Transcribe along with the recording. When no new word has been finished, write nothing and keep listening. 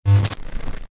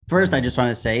First, I just want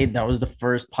to say that was the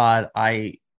first pod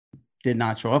I did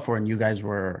not show up for, and you guys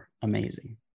were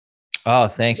amazing. Oh,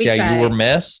 thanks. We Yeah, tried. you were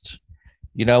missed.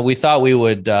 You know, we thought we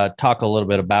would talk a little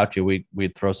bit about you.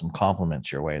 We'd throw some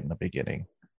compliments your way in the beginning.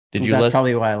 Did you That's listen?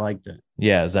 probably why I liked it.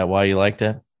 Yeah, is that why you liked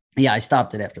it? Yeah, I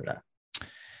stopped it after that.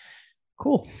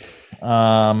 Cool.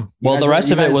 Well, guys the were- rest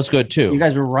you of it guys- was good too. You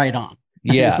guys were right on.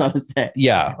 Yeah. That's what I was saying.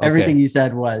 Yeah. okay. Everything you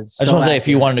said was. I just so want to say, if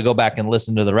you accurate. wanted to go back and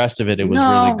listen to the rest of it, it was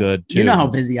No, really good too. You know how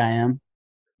busy I am.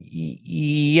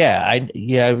 Yeah,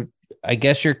 I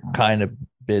guess you're kind of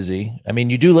busy. I mean,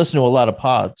 you do listen to a lot of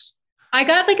pods. I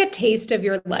got like a taste of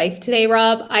your life today,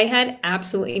 Rob. I had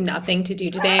absolutely nothing to do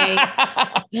today.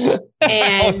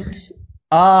 And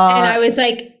I was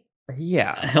like,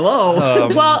 yeah. hello.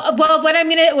 well, what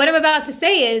I'm about to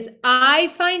say is I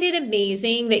find it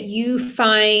amazing that you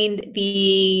find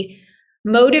the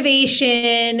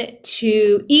motivation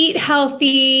to eat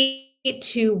healthy,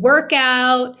 to work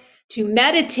out, to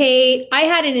meditate. I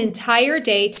had an entire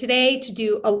day today to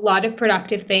do a lot of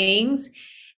productive things,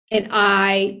 and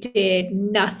I did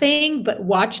nothing but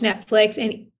watch Netflix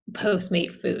and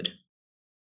Postmate food.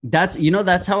 That's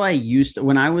how I used to,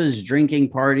 when I was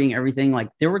drinking, partying, everything. Like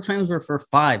there were times where for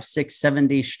 5, 6, 7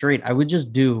 days straight, I would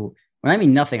just do, when I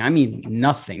mean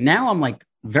nothing. Now I'm like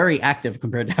very active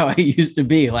compared to how I used to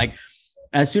be. Like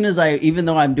as soon as even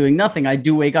though I'm doing nothing, I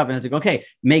do wake up and it's like, okay,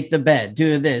 make the bed,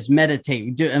 do this,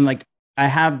 meditate, and like, I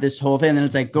have this whole thing. And then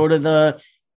it's like, go to the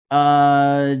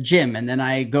gym, and then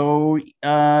I go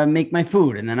make my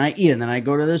food, and then I eat, and then I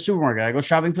go to the supermarket, I go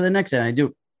shopping for the next day, and I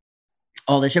do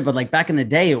all this shit. But like back in the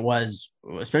day, it was,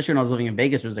 especially when I was living in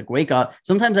Vegas, it was like, wake up.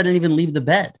 Sometimes I didn't even leave the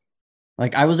bed.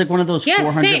 Like I was like one of those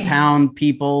 400-pound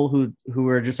people who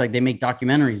are just like, they make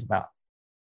documentaries about.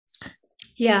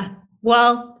 Yeah.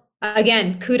 Well,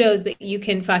 again, kudos that you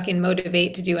can fucking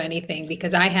motivate to do anything,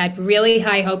 because I had really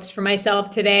high hopes for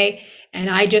myself today. And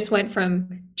I just went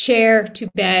from chair to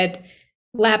bed,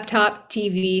 laptop,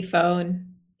 TV, phone,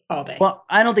 all day. Well,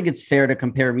 I don't think it's fair to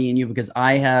compare me and you, because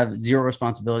I have zero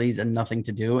responsibilities and nothing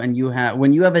to do. And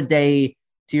when you have a day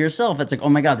to yourself, it's like, oh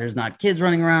my God, there's not kids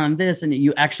running around and this, and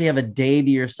you actually have a day to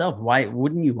yourself. Why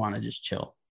wouldn't you want to just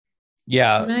chill?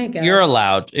 Yeah, I guess. you're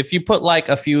allowed. If you put like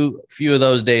a few of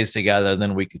those days together,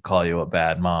 then we could call you a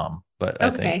bad mom. But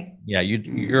I think, yeah,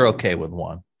 you're okay with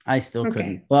one. I still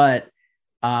couldn't, but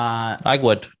I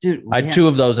would. Dude, I had 2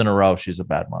 of those in a row. She's a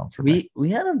bad mom for me. We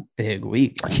had a big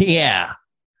week. Yeah.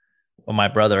 Well, my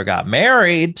brother got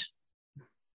married,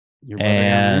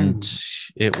 and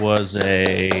it was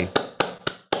a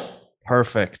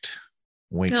perfect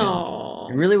weekend. Oh,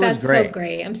 it really was that's great. so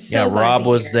great. I'm so glad Rob to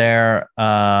was hear.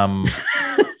 there.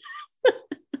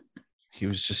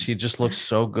 He just looked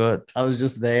so good. I was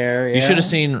just there. Yeah. You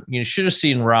should have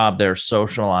seen Rob there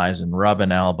socializing,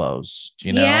 rubbing elbows,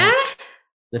 you know? Yeah.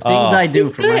 The things I do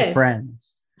He's for my good. friends.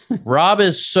 Rob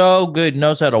is so good,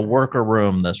 knows how to work a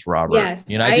room, this Robert. Yes,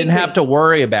 you know, I I didn't agree. have to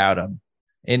worry about him.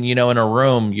 And, you know, in a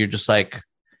room, you're just like,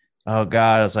 oh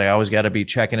God, it's like, I always got to be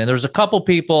checking in. There's a couple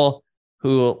people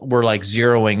who were like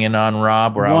zeroing in on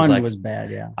Rob where I was One like, was bad.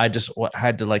 Yeah. I just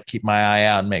had to like keep my eye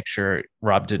out and make sure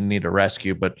Rob didn't need a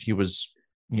rescue, but he was,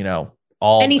 you know,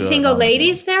 all Any good single on his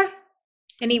ladies own. there?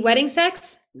 Any wedding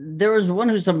sex? There was one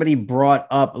who somebody brought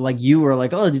up, like you were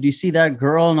like, oh, did you see that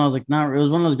girl? And I was like, no, it was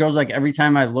one of those girls. Like every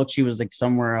time I looked, she was like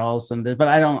somewhere else. But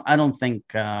I don't think,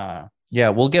 Yeah,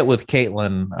 we'll get with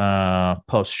Caitlin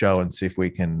post show and see if we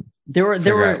can there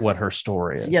figure were out what her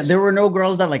story is. Yeah, there were no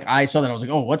girls that like I saw that I was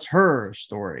like, oh, what's her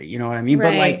story? You know what I mean?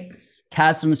 But like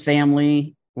Kasim's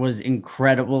family was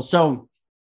incredible. So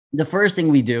the first thing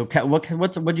we do,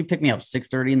 what'd you pick me up?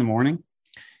 6:30 in the morning?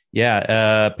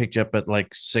 Yeah, picked you up at like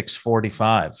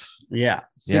 6:45. Yeah,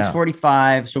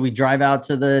 6:45. So we drive out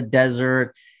to the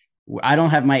desert. I don't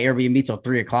have my Airbnb till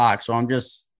 3:00, so I'm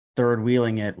just third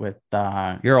wheeling it with.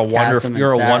 You're a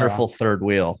Sarah. wonderful third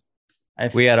wheel.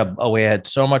 We had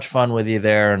so much fun with you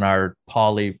there in our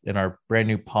brand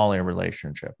new poly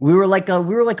relationship. We were like a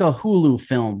Hulu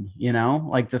film, you know,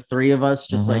 like the three of us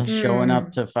just like showing up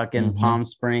to fucking Palm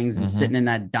Springs and sitting in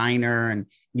that diner, and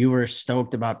you were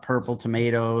stoked about purple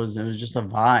tomatoes. It was just a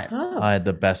vibe. Oh. I had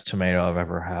the best tomato I've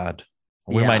ever had.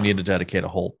 We might need to dedicate a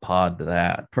whole pod to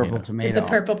that. Purple tomato. The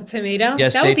purple tomato. Yeah,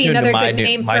 that would be stay tuned to another good my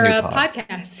name new for a pod.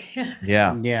 podcast.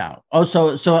 Yeah. Yeah. Oh,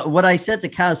 so what I said to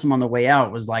Kasim on the way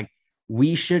out was like,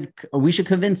 we should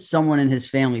convince someone in his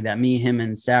family that me, him,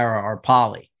 and Sarah are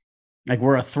poly. Like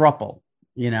we're a throuple,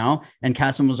 you know? And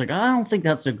Kasim was like, I don't think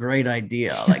that's a great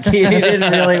idea. Like he didn't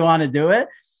really want to do it.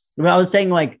 But I was saying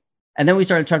like, and then we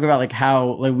started talking about like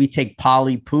how like we take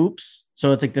poly poops.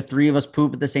 So it's like the three of us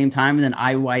poop at the same time. And then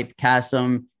I wipe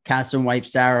Kasim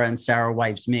wipes Sarah, and Sarah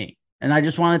wipes me. And I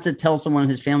just wanted to tell someone in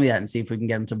his family that and see if we can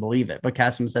get him to believe it. But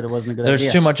Kasim said it wasn't a good idea.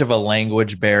 There's too much of a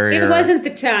language barrier. It wasn't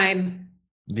the time.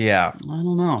 Yeah, I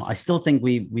don't know. I still think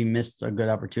we missed a good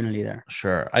opportunity there.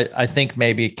 sure. I think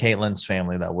maybe Caitlin's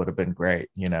family, that would have been great,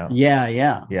 you know? Yeah.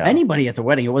 Yeah. Anybody at the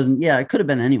wedding. It wasn't. Yeah, it could have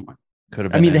been anyone. Could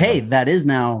have I been. mean, anyone. hey, that is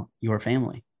now your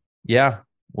family. Yeah,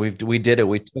 we did it.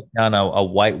 We took down a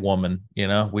white woman, you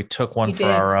know? We took one You for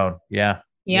did. our own. Yeah.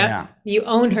 Yep. Yeah. You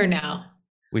own her now.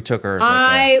 We took her.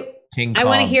 I King want to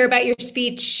Kong. hear about your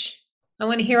speech. I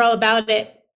want to hear all about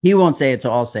it. He won't say it,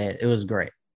 so I'll say it. It was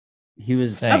great. He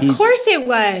was. Thanks. Of course it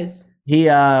was. He.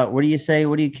 What do you say?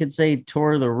 What do you kids say?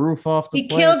 Tore the roof off the He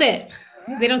place? killed it.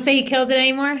 They don't say he killed it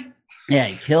anymore. Yeah,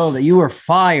 he killed it. You were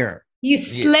fire. You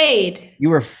slayed. You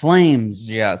were flames.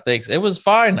 Yeah, thanks. It was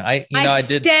fine. I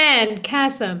did. Stand,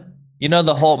 Kasim. You know,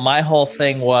 my whole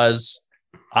thing was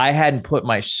I hadn't put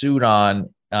my suit on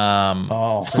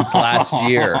since last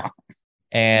year.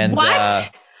 And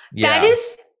What? yeah. That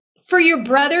is for your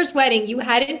brother's wedding. You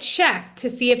hadn't checked to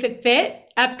see if it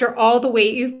fit after all the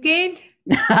weight you've gained.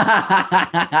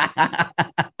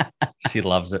 She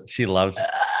loves it. She loves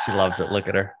it. Look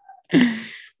at her.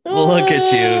 Look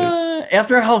at you.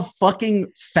 After how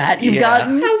fucking fat you've Yeah.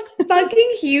 gotten. How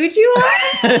fucking huge you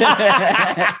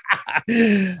are.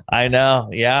 I know.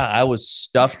 Yeah, I was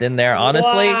stuffed in there.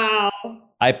 Honestly, Wow.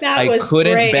 I That was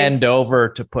couldn't brave. bend over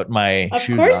to put my Of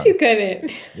shoes course on. you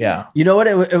couldn't. Yeah. You know what?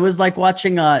 It was like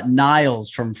watching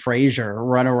Niles from Frasier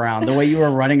run around. The way you were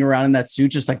running around in that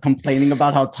suit, just like complaining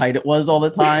about how tight it was all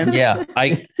the time. Yeah.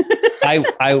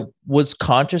 I was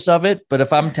conscious of it, but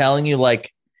if I'm telling you,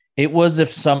 like, it was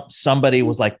if somebody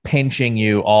was like pinching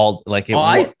you all like it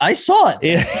was, I saw it.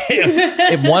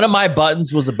 if one of my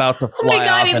buttons was about to Oh fly my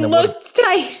God, off it and looked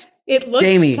tight. It looked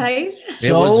Jamie. tight.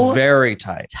 it was very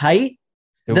tight. Tight.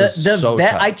 It The was so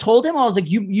vest. tight. I told him I was like,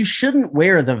 you shouldn't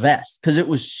wear the vest because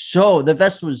the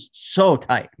vest was so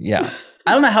tight. Yeah.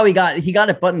 I don't know how he got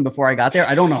it buttoned before I got there.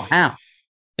 I don't know how.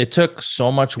 It took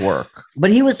so much work.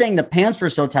 But he was saying the pants were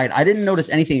so tight. I didn't notice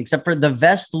anything except for the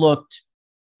vest looked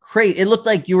crazy. It looked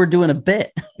like you were doing a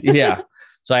bit. Yeah.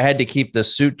 So I had to keep the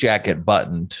suit jacket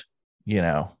buttoned, you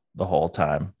know, the whole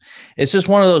time. It's just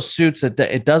one of those suits that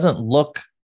it doesn't look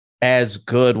as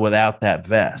good without that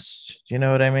vest. Do you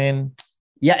know what I mean?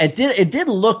 Yeah, it did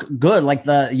look good. Like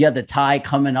the tie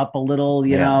coming up a little,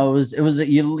 you Yeah. know, it was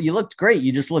you looked great.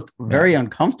 You just looked very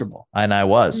uncomfortable. And I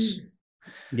was.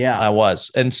 Yeah. I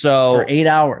was. And so For 8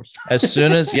 hours. as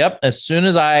soon as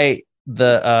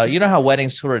you know how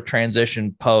weddings sort of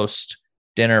transition post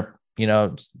dinner, you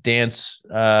know, dance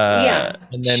Yeah.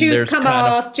 and then Shoes there's come kind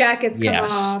of- off, jackets come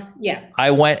Yes. off. Yeah.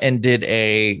 I went and did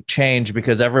a change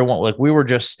because everyone, like, we were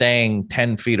just staying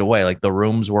 10 feet away. Like, the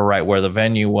rooms were right where the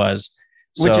venue was.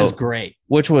 Which So- is great.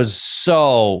 which was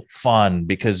so fun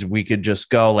because we could just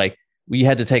go, like, we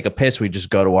had to take a piss. We just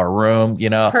go to our room, you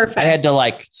know. Perfect. I had to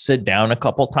like sit down a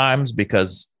couple times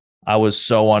because I was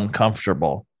so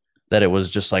uncomfortable that it was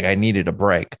just like I needed a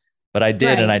break. But I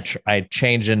did, Right. and I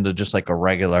changed into just like a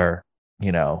regular,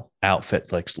 you know,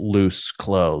 outfit, like loose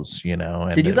clothes, you know.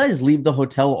 And Did you guys leave the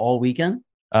hotel all weekend?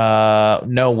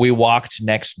 No, we walked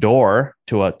next door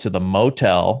to the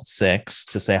Motel 6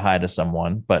 to say hi to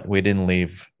someone, but we didn't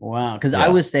leave. Wow. Because Yeah. I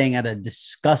was staying at a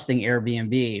disgusting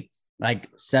Airbnb like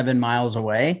 7 miles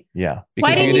away. Yeah. Why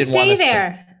Because didn't we you wanna stay spend-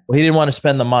 there? Well, he didn't want to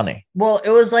spend the money. Well, it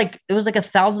was like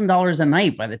 $1,000 a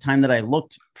night by the time that I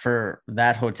looked for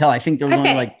that hotel. I think there was At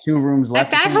only that- like 2 rooms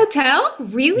left. At that hotel?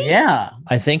 Really? Yeah.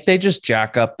 I think they just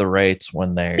jack up the rates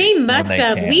when They must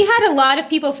have. can. We had a lot of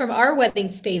people from our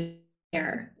wedding stay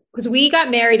there because we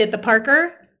got married at the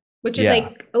Parker, which is Yeah.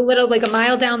 like a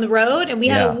mile down the road. And we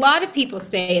had Yeah. a lot of people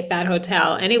stay at that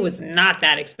hotel and it was not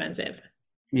that expensive.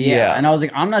 Yeah. And I was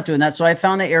like, I'm not doing that. So I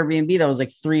found an Airbnb that was like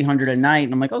 $300 a night.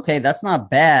 And I'm like, okay, that's not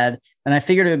bad. And I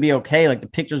figured it would be okay. Like the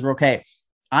pictures were okay.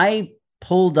 I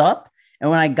pulled up. And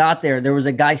when I got there, there was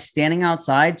a guy standing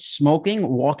outside smoking,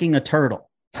 walking a turtle.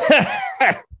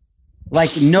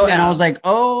 Like, no. And I was like,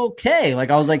 okay. Like,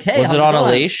 I was like, hey, Was how's it on a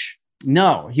going? leash?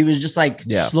 No, he was just like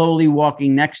Yeah. slowly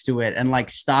walking next to it and like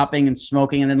stopping and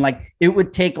smoking. And then like it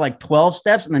would take like 12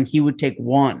 steps and then he would take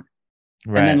one.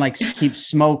 Right. And then like keep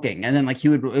smoking. And then like it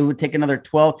would take another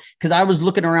 12. Cause I was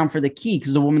looking around for the key.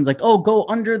 Cause the woman's like, oh, go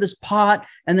under this pot.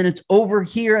 And then it's over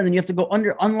here. And then you have to go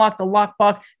unlock the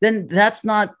lockbox. Then that's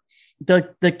not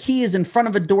the key is in front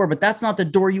of a door, but that's not the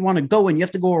door you want to go in. You have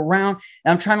to go around.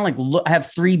 And I'm trying to like look, I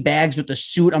have 3 bags with the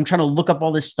suit. I'm trying to look up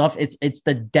all this stuff. It's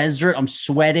the desert. I'm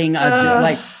sweating.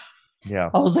 Like, yeah.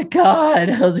 I was like,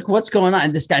 God, I was like, what's going on?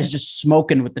 And this guy's just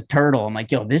smoking with the turtle. I'm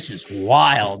like, yo, this is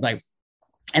wild. Like,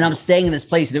 And I'm staying in this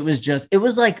place, and it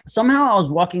was like somehow I was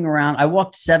walking around. I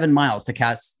walked 7 miles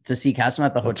to see Cassim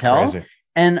at the hotel. Crazy.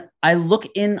 And I'm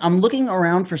looking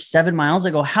around for 7 miles.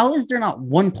 I go, how is there not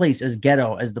one place as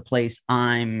ghetto as the place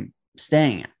I'm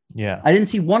staying at? Yeah. I didn't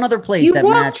see one other place that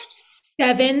matched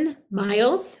 7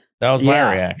 miles. That was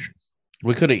my reaction.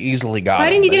 We could have easily got.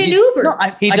 Why didn't you get an Uber? No, I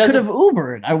could have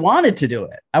Ubered. I wanted to do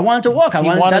it. I wanted to walk. I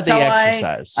wanted the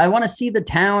exercise. I want to see the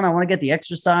town. I want to get the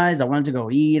exercise. I wanted to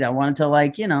go eat. I wanted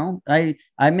to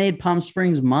I made Palm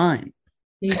Springs mine.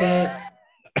 You did.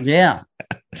 Yeah.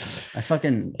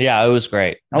 It was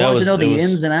great. I wanted to know the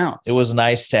ins and outs. It was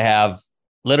nice to have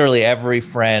literally every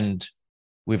friend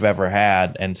we've ever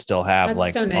had and still have.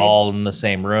 That's so nice. All in the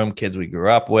same room, kids we grew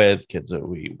up with, kids that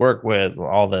we work with,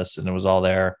 all this, and it was all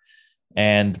there.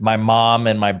 And my mom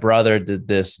and my brother did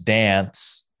this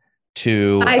dance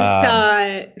to. I saw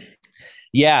it.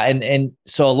 Yeah, and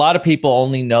so a lot of people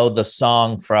only know the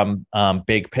song from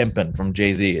Big Pimpin' from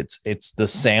Jay-Z. It's the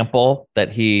sample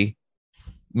that he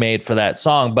made for that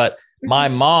song. But my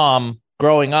mom,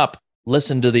 growing up,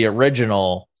 listened to the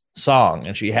original song,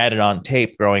 and she had it on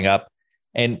tape growing up.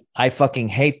 And I fucking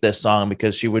hate this song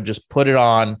because she would just put it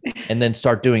on and then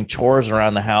start doing chores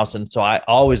around the house. And so I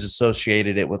always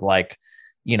associated it with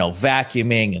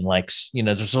vacuuming and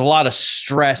there's a lot of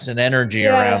stress and energy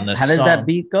around this. How does that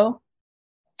beat go?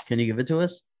 Can you give it to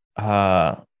us?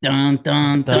 Dun,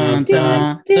 dun, dun, dun,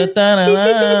 dun.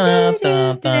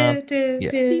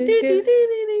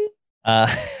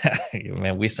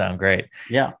 Man, we sound great.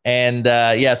 Yeah. And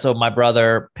so my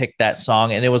brother picked that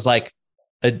song, and it was like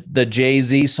the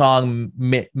Jay-Z song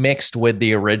mixed with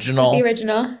the original.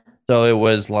 So it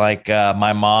was like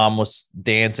my mom was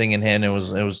dancing in it. It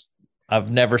was I've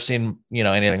never seen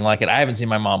anything like it. I haven't seen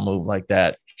my mom move like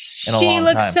that in a long time. She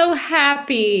looked so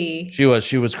happy. She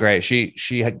was great.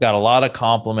 She had got a lot of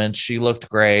compliments. She looked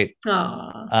great.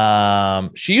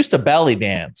 Aww. She used to belly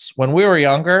dance when we were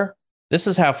younger. This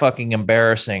is how fucking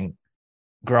embarrassing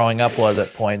growing up was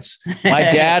at points. My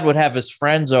dad would have his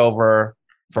friends over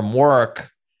from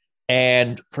work,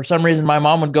 and for some reason my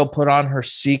mom would go put on her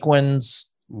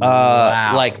sequins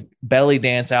like belly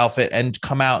dance outfit and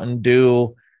come out and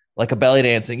do like a belly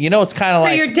dancing. It's kind of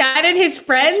like your dad and his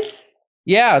friends.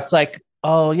 Yeah, it's like,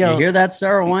 oh yeah. You hear that,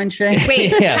 Sarah Weinstein?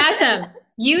 Wait, Cassim,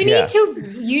 you need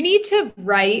to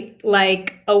write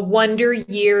like a Wonder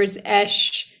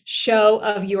Years-ish show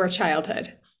of your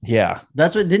childhood. Yeah,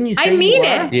 that's what. Didn't you say? I mean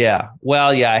it. Yeah.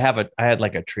 Well, yeah. I had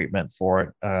like a treatment for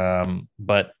it.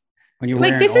 But when you're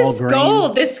like, this is green.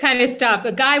 Gold. This kind of stuff.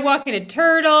 A guy walking a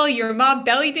turtle. Your mom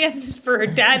belly dances for her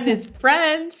dad and his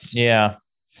friends. Yeah.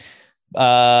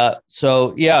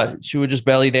 So yeah, she would just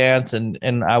belly dance,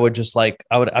 and I would just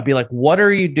I'd be like, "What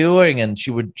are you doing?" And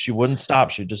she wouldn't stop.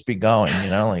 She'd just be going,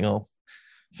 like little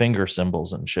finger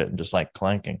symbols and shit, and just like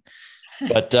clanking.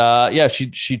 But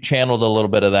she channeled a little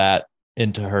bit of that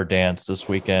into her dance this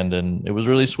weekend, and it was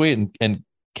really sweet. And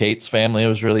Kate's family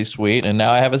was really sweet, and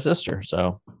now I have a sister.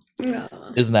 So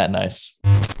isn't that nice?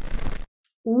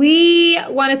 We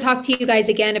want to talk to you guys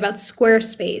again about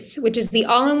Squarespace, which is the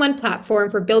all-in-one platform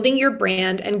for building your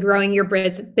brand and growing your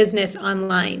business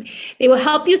online. They will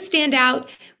help you stand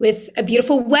out with a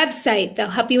beautiful website. They'll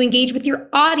help you engage with your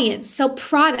audience, sell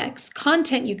products,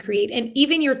 content you create, and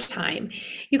even your time.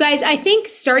 You guys, I think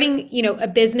starting, a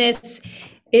business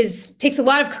takes a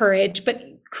lot of courage, but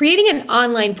creating an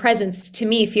online presence to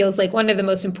me feels like one of the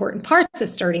most important parts of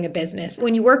starting a business.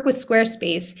 When you work with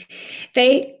Squarespace,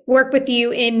 they work with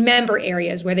you in member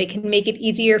areas where they can make it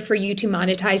easier for you to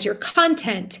monetize your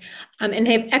content, and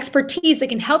they have expertise that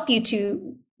can help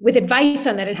you with advice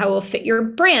on that and how it will fit your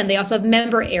brand. They also have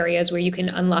member areas where you can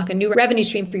unlock a new revenue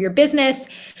stream for your business.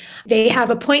 They have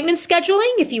appointment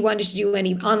scheduling if you wanted to do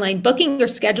any online booking or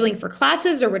scheduling for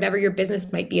classes or whatever your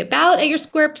business might be about at your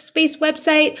Squarespace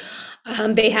website.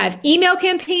 They have email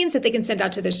campaigns that they can send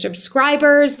out to their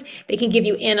subscribers. They can give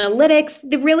you analytics.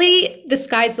 The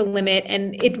sky's the limit,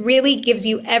 and it really gives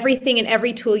you everything and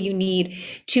every tool you need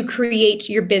to create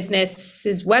your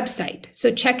business's website.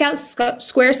 So check out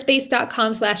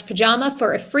squarespace.com/pajama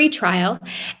for a free trial.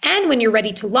 And when you're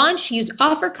ready to launch, use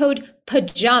offer code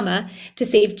PAJAMA to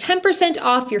save 10%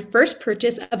 off your first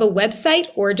purchase of a website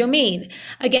or domain.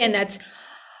 Again, that's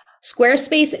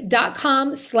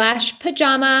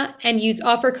squarespace.com/pajama and use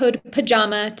offer code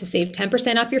PAJAMA to save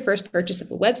 10% off your first purchase of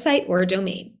a website or a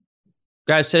domain.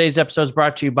 Guys, today's episode is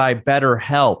brought to you by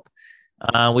BetterHelp.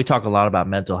 We talk a lot about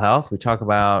mental health. We talk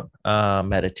about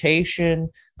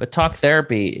meditation, but talk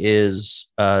therapy is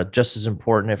just as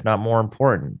important, if not more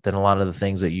important, than a lot of the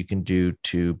things that you can do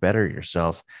to better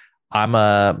yourself. I'm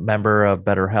a member of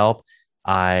BetterHelp.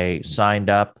 I signed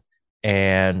up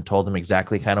and told him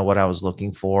exactly kind of what I was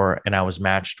looking for. And I was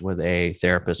matched with a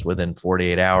therapist within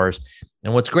 48 hours.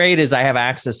 And what's great is I have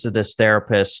access to this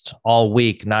therapist all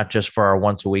week, not just for our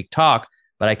once a week talk,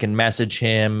 but I can message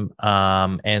him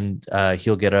and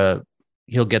he'll get the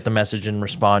message and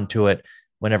respond to it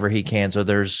whenever he can. So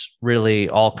there's really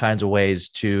all kinds of ways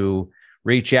to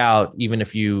reach out, even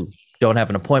if you don't have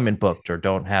an appointment booked or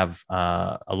don't have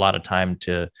a lot of time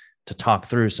to talk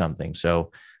through something.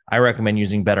 So I recommend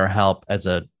using BetterHelp as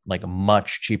a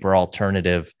much cheaper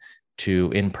alternative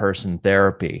to in-person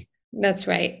therapy. That's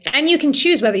right. And you can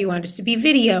choose whether you want it to be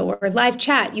video or live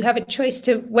chat. You have a choice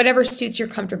to whatever suits your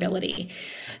comfortability.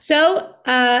 So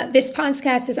this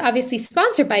podcast is obviously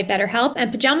sponsored by BetterHelp,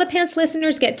 and Pajama Pants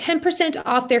listeners get 10%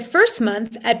 off their first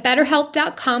month at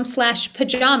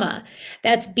betterhelp.com/pajama.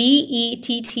 That's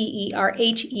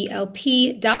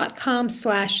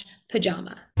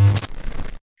BetterHelp.com/pajama.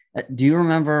 Do you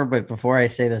remember, but before I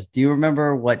say this, do you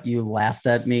remember what you laughed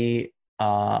at me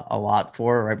a lot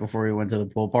for right before we went to the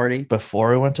pool party? Before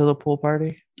we went to the pool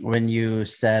party? When you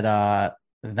said,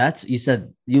 you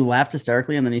said you laughed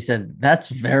hysterically, and then you said, that's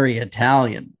very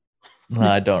Italian. No,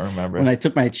 I don't remember. When I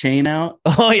took my chain out.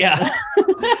 Oh, yeah.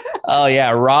 Oh, yeah.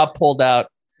 Rob pulled out.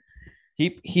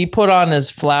 He put on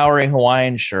his flowery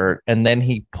Hawaiian shirt, and then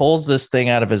he pulls this thing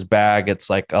out of his bag.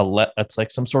 It's like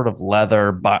some sort of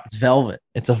leather, but it's velvet.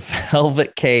 It's a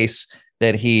velvet case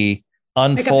that he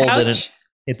unfolded. Like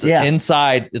it's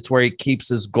inside. It's where he keeps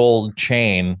his gold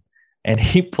chain, and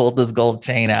he pulled this gold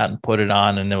chain out and put it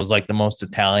on, and it was like the most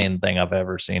Italian thing I've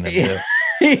ever seen him do.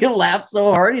 He laughed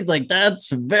so hard. He's like,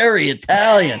 "That's very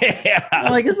Italian." Yeah.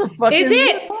 I'm like, it's a fucking. Is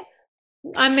it?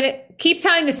 I'm gonna keep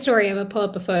telling the story. I'm gonna pull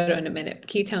up a photo in a minute.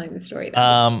 Keep telling the story.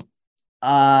 Yeah,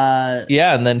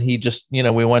 and then he just,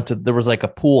 we went to, there was like a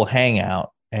pool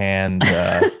hangout, and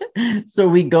so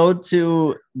we go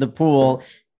to the pool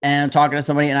and I'm talking to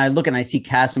somebody, and I look and I see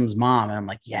Kasim's mom, and I'm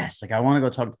like, yes, like I want to go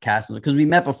talk to Kasim, because we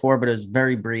met before, but it was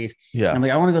very brief. Yeah, and I'm like,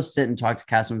 I want to go sit and talk to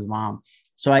Kasim's mom.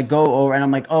 So I go over and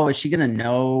I'm like, oh, is she gonna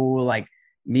know like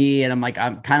me? And I'm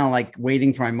kind of like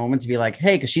waiting for my moment to be like,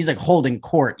 hey, because she's like holding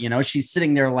court, she's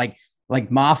sitting there like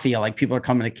mafia, like people are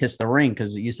coming to kiss the ring,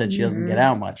 because you said she doesn't get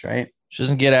out much, right? She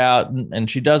doesn't get out, and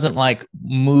she doesn't like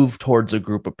move towards a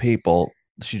group of people.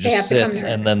 She just sits,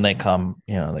 and then they come,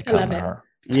 they come to her.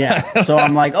 Yeah. So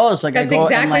I'm like, oh, it's like that's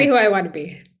exactly who I want to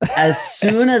be. As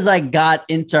soon as I got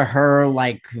into her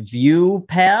like view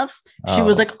path, she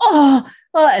was like, oh,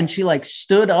 and she like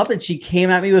stood up and she came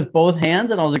at me with both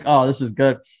hands, and I was like, oh, this is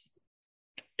good.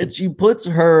 And she puts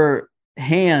her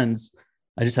hands.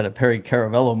 I just had a Perry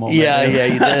Caravello moment. Yeah,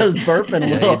 you did. I was burping.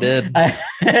 Yeah, you did.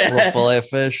 Little fillet of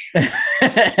fish.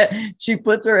 She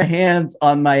puts her hands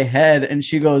on my head and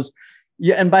she goes,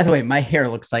 yeah. And by the way, my hair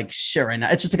looks like shit right now.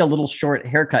 It's just like a little short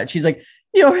haircut. She's like,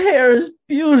 your hair is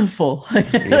beautiful.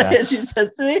 Yeah. She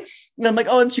says to me, and I'm like,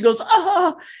 oh, and she goes,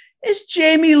 is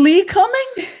Jamie Lee coming?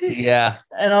 Yeah.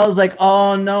 And I was like,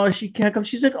 oh no, she can't come.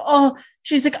 She's like,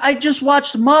 I just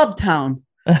watched Mobtown.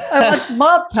 I watched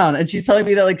Mobtown, and she's telling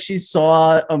me that like she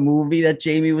saw a movie that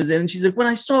Jamie was in, and she's like, when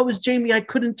I saw it was Jamie, I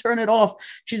couldn't turn it off.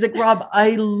 She's like, Rob,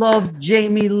 I love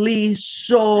Jamie Lee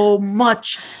so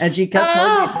much, and she kept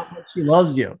telling me how much she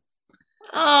loves you.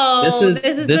 Oh, this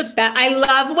is the best. I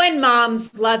love when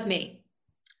moms love me.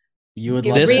 You would.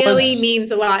 It really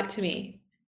means a lot to me.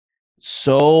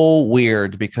 So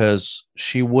weird, because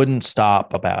she wouldn't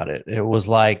stop about it. It was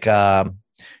like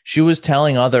she was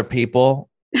telling other people,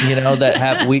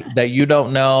 that you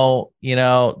don't know,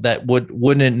 that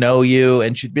wouldn't know you,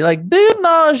 and she'd be like, do you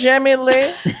know Jamie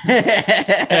Lee?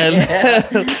 And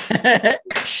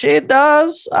she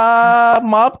does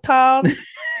Mobtown.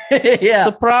 Yeah.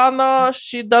 Soprano.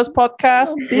 She does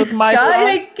podcasts with my son. Oh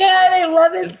my god, I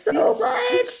love it so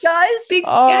much, guys.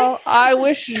 I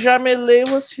wish Jamie Lee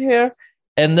was here.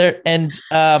 And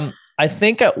I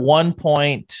think at one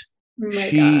point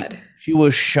she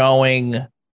was showing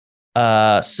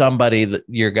somebody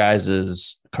your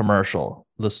guys's commercial,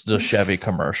 the Chevy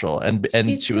commercial, and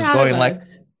she was going like,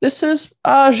 this is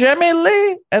Jamie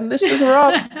Lee and this is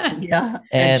Rob. Yeah.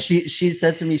 And she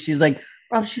said to me, she's like,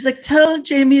 Rob, she's like, tell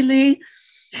Jamie Lee.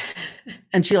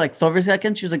 And she like thought for a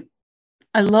second, she was like,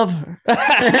 I love her.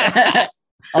 I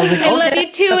was like, I love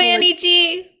you too, Annie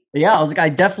G. Yeah, I was like, I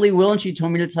definitely will. And she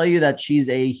told me to tell you that she's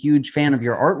a huge fan of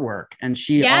your artwork. And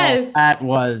she,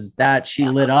 she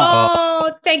lit up.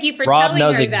 Oh, thank you for telling her that. Rob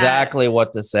knows exactly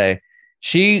what to say.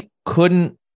 She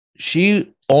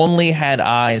only had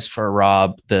eyes for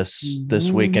Rob this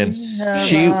weekend.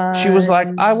 She was like,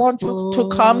 I want you to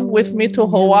come with me to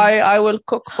Hawaii. I will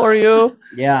cook for you.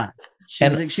 Yeah.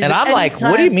 And I'm like,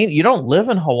 what do you mean you don't live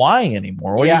in Hawaii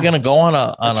anymore? What, are you going to go on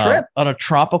a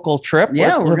tropical trip?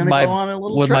 Yeah, we're going to go on a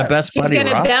little with trip. my best buddy. She's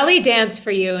going to belly dance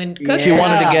for you and cook. She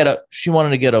wanted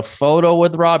to get a photo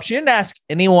with Rob. She didn't ask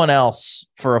anyone else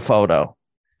for a photo.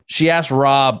 She asked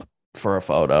Rob for a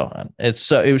photo, and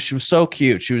she was so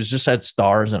cute. She was just had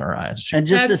stars in her eyes. And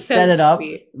just to set it up,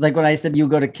 like when I said you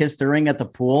go to kiss the ring at the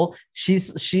pool,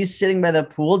 she's sitting by the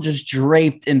pool just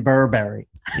draped in Burberry.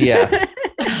 Yeah.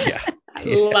 I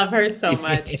love her so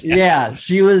much. Yeah,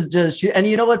 she was just and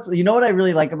you know what I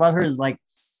really like about her is like,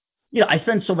 I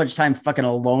spend so much time fucking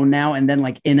alone now, and then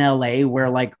like in LA where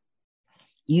like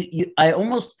I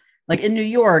almost like in New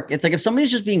York, it's like if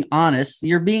somebody's just being honest,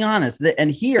 you're being honest.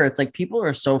 And here it's like people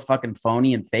are so fucking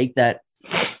phony and fake that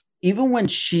even when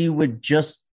she would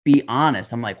just be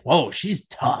honest, I'm like, whoa, she's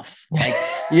tough. Like,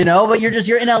 but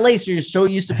you're in LA, so you're so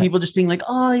used to people just being like,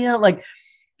 oh yeah, like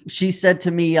she said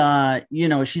to me,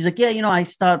 she's like, yeah,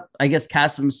 I guess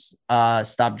Kasim's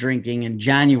stopped drinking in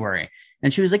January.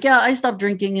 And she was like, yeah, I stopped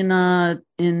drinking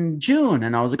in June.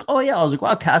 And I was like, oh yeah. I was like,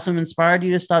 wow, Kasim inspired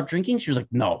you to stop drinking? She was like,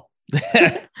 no.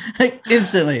 Like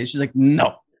instantly. She's like,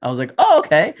 no. I was like, oh,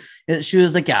 okay. She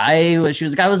was like, yeah, I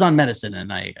was on medicine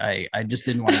and I just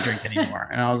didn't want to drink anymore.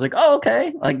 And I was like, oh,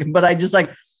 okay. Like, but I just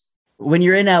like, when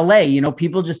you're in LA,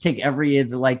 people just take every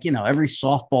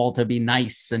softball to be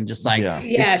nice and just like,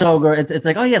 It's so good. It's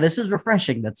like, oh yeah, this is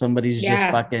refreshing that somebody's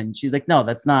just fucking, she's like, no,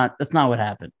 that's not what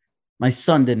happened. My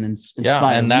son didn't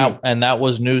inspire me. And that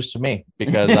was news to me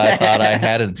because I thought I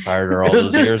had inspired her all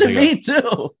those years ago. Me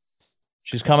too.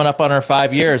 She's coming up on her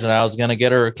 5 years and I was going to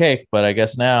get her a cake, but I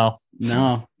guess now.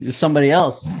 No, it's somebody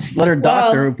else. Let her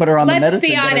doctor who put her on the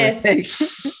medicine. Let's be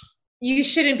honest. You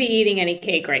shouldn't be eating any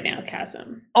cake right now,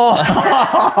 Kasim. Oh,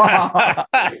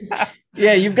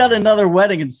 yeah, you've got another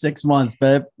wedding in 6 months,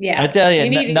 babe. Yeah, I tell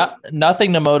you,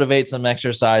 nothing to motivate some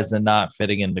exercise than not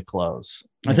fitting into clothes.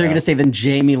 I thought you were going to say then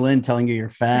Jamie Lynn telling you you're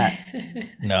fat.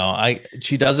 No,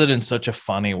 she does it in such a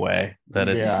funny way that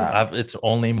it's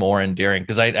only more endearing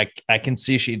because I can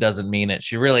see she doesn't mean it.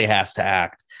 She really has to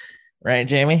act, right,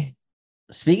 Jamie?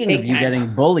 Speaking of you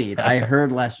getting bullied, I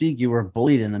heard last week you were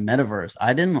bullied in the metaverse.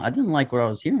 I didn't like what I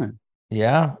was hearing.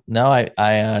 Yeah, no,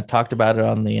 I talked about it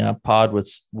on the pod with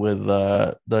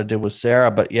that I did with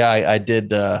Sarah, but yeah, I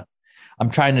did. I'm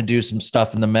trying to do some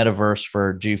stuff in the metaverse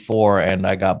for G4, and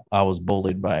I was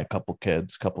bullied by a couple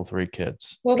 3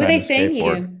 kids. What were they saying to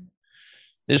you?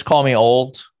 They just call me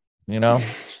old, and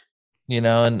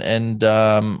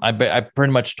I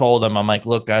pretty much told them, I'm like,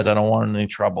 look, guys, I don't want any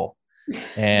trouble.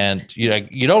 And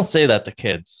you don't say that to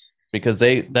kids because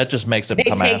that just makes them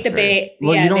come after the bait.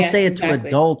 Well, you don't say it to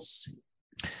adults.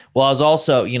 Well, I was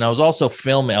also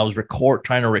filming. I was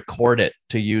trying to record it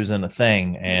to use in a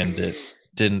thing, and it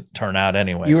didn't turn out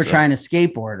anyway. You were trying to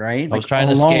skateboard, right? I was trying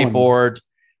to skateboard,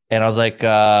 and I was like,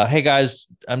 "Hey guys,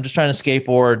 I'm just trying to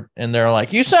skateboard," and they're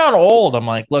like, "You sound old." I'm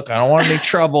like, "Look, I don't want any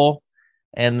trouble."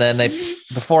 And then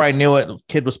before I knew it, the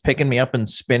kid was picking me up and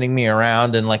spinning me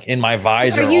around and like in my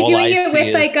visor. Are you doing it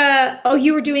with like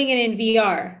you were doing it in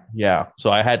VR? Yeah. So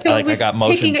I had I got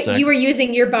motion sick. You were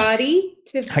using your body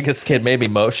to. I guess kid made me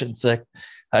motion sick.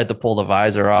 I had to pull the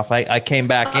visor off. I came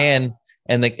back in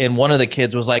and one of the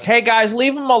kids was like, "Hey guys,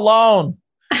 leave him alone."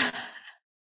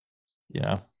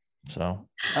 So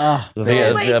the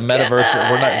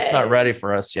metaverse, it's not ready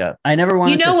for us yet. I never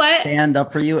wanted to stand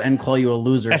up for you and call you a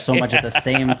loser so much at the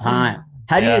same time.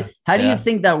 How do you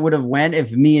think that would have went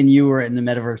if me and you were in the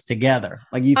metaverse together?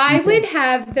 Like I would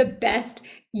have the best.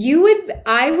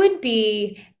 I would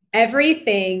be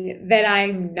everything that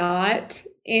I'm not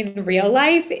in real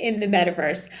life in the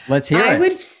metaverse. Let's hear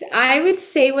it. I would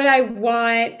say what I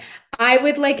want. I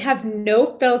would like have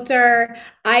no filter.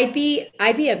 I'd be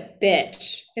a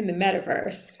bitch in the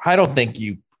metaverse. I don't think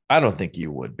you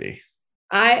would be.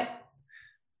 I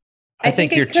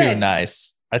think you're too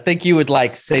nice. I think you would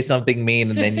like say something mean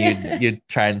and then you'd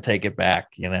try and take it back,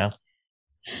 You know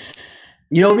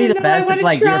what would be the best if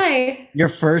like your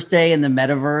first day in the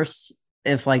metaverse,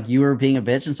 if like you were being a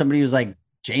bitch and somebody was like,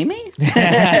 Jamie?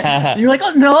 You're like,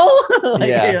 oh no.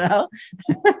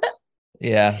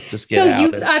 Yeah, just get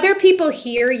out. So other people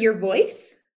hear your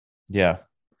voice? Yeah.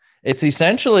 It's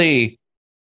essentially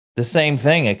the same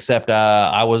thing, except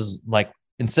I was like,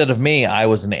 instead of me, I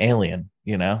was an alien,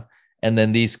 And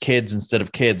then these kids, instead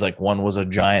of kids, like one was a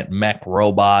giant mech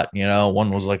robot, one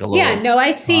was like a little. Yeah, no,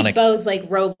 I see Bo's like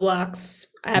Roblox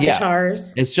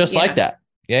avatars. Yeah, it's just like that.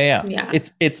 Yeah.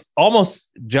 It's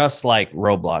almost just like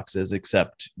Roblox is,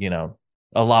 except, a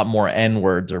lot more N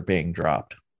words are being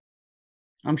dropped.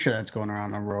 I'm sure that's going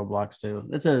around on Roblox too.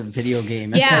 It's a video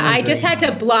game. I just had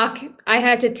to block. I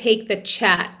had to take the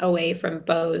chat away from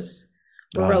Bo's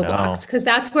Oh, Roblox, because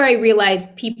that's where I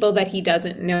realized people that he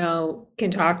doesn't know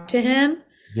can talk to him.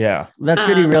 Yeah. That's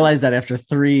good. He realized that after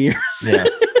 3 years. Yeah.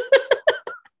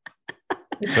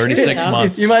 36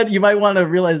 months. You might want to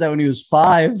realize that when he was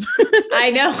 5.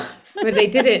 I know, but they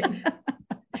didn't.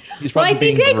 He's Well, probably I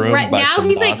think being like groomed by now some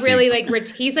he's like Nazi. really like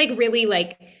he's like really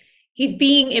like he's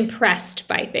being impressed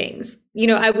by things. You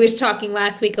know, I was talking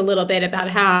last week a little bit about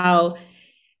how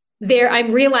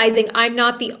I'm realizing I'm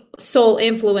not the sole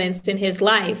influence in his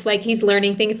life. Like he's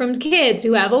learning things from kids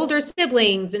who have older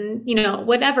siblings and, you know,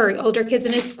 whatever, older kids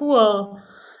in his school.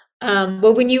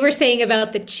 But when you were saying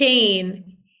about the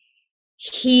chain,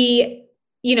 he,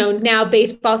 you know, now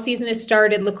baseball season has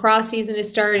started, lacrosse season has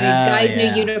started. These guys'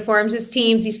 new uniforms, his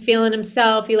teams, he's feeling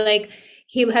himself. He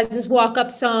has this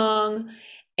walk-up song,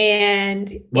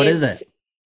 and what is it?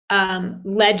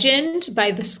 Legend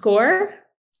by The Score.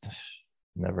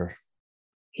 Never.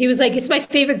 He was like, "It's my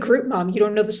favorite group, Mom. You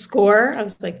don't know The Score?" I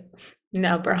was like,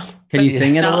 "No, bro." Can you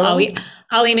sing it a little?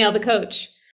 I'll email the coach.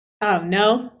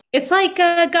 No, it's like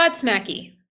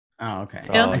Godsmacky. Oh, okay.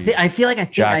 No? I feel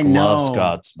like Jack I know. loves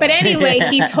Godsmack. But anyway,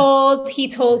 he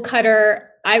told Cutter,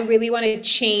 "I really want a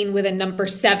chain with a number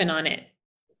 7 on it."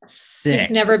 Sick. He's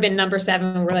never been number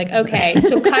 7. We're like, okay.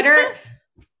 So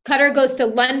Cutter goes to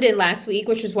London last week,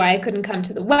 which is why I couldn't come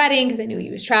to the wedding because I knew he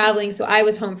was traveling. So I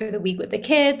was home for the week with the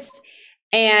kids.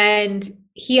 And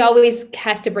he always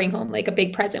has to bring home like a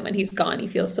big present when he's gone. He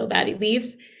feels so bad he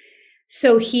leaves.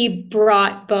 So he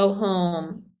brought Bo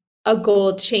home a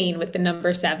gold chain with the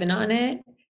number 7 on it.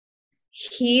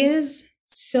 He is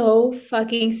so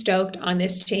fucking stoked on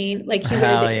this chain. Like he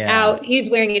wears it out. He's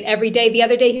wearing it every day. The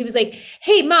other day he was like,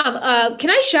 "Hey Mom,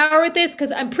 can I shower with this?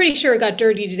 Cause I'm pretty sure it got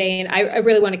dirty today and I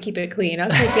really want to keep it clean." I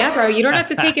was like, "Yeah, bro, you don't have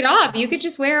to take it off. You could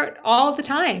just wear it all the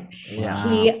time." Yeah.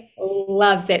 He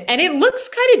loves it. And it looks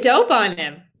kind of dope on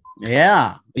him.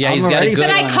 Yeah. Yeah, he's got a good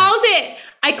But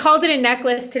I called it a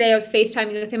necklace today. I was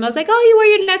FaceTiming with him. I was like, "Oh, you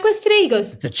wear your necklace today?" He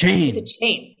goes, It's a chain. "It's a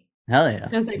chain." Hell yeah.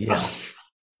 And I was like, "Oh,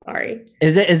 sorry."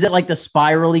 Is it like the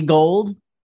spirally gold?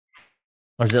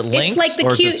 Or is it links? It's like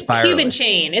the Cuban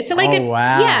chain. It's like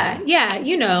wow. Yeah.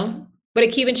 You know what a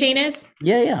Cuban chain is?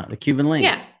 Yeah. The Cuban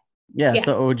links. Yeah. It's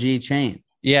the OG chain.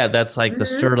 Yeah, that's like the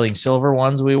sterling silver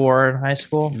ones we wore in high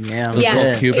school. Yeah.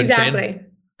 Yeah, Cuban exactly.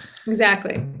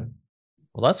 Exactly.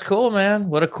 Well, that's cool, man.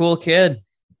 What a cool kid.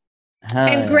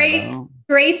 And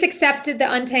Grace accepted the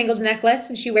untangled necklace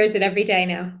and she wears it every day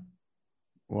now.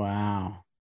 Wow.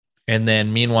 And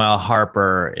then meanwhile,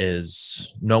 Harper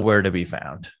is nowhere to be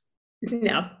found.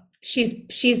 No,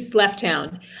 she's left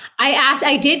town.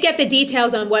 I did get the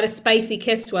details on what a spicy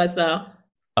kiss was though.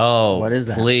 Oh, what is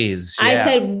that? Please.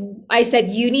 Yeah. I said,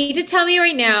 you need to tell me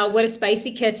right now what a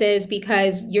spicy kiss is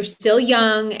because you're still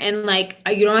young and like,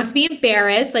 you don't have to be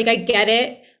embarrassed. Like, I get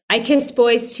it. I kissed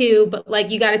boys too, but like,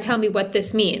 you got to tell me what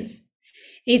this means.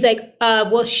 And he's like,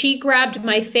 well, she grabbed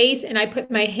my face and I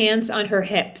put my hands on her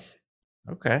hips.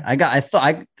 Okay.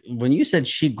 When you said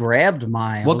she grabbed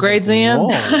mine. What grade's like, Ian?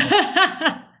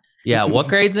 Yeah. What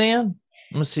grade's Ian?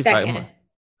 Let me see if Second.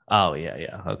 Oh,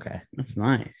 yeah. Okay. That's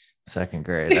nice. Second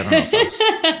grade. I don't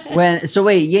know if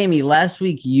wait, Yami, last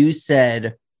week you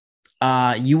said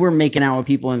you were making out with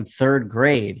people in 3rd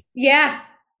grade. Yeah.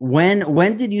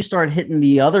 When did you start hitting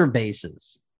the other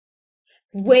bases?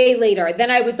 Way later.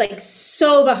 Then I was like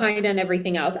so behind on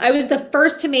everything else. I was the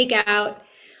first to make out,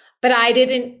 but I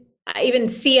didn't even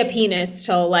see a penis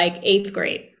till like 8th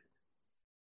grade.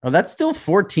 Oh, that's still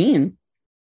 14.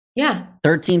 Yeah.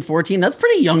 13, 14. That's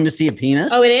pretty young to see a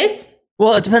penis. Oh, it is?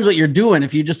 Well, it depends what you're doing.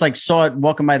 If you just like saw it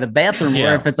walking by the bathroom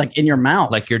or if it's like in your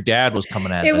mouth. like your dad was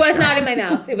coming at it. It was not in my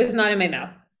mouth. It was not in my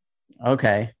mouth.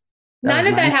 Okay. None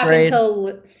of that happened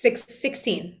until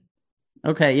 16.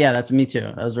 Okay. Yeah, that's me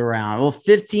too. I was around. Well,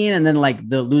 15 and then like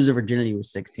the loser virginity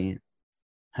was 16.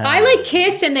 I like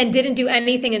kissed and then didn't do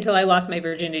anything until I lost my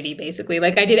virginity, basically.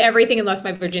 Like I did everything and lost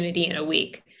my virginity in a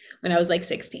week when I was like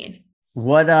 16.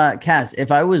 What, Cass,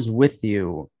 if I was with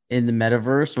you in the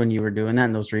metaverse when you were doing that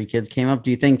and those 3 kids came up,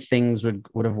 do you think things would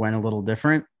have went a little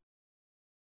different?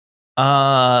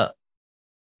 It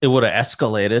would have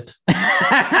escalated.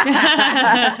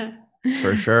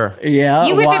 For sure. Yeah.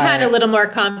 You would have had a little more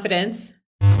confidence.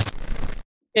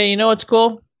 Yeah, you know what's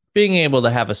cool? Being able to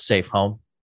have a safe home.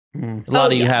 A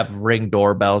lot of you have Ring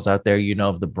doorbells out there, you know,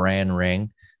 of the brand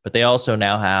Ring, but they also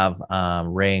now have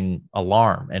Ring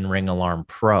Alarm and Ring Alarm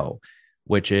Pro,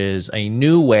 which is a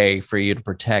new way for you to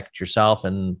protect yourself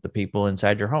and the people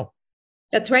inside your home.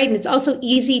 That's right. And it's also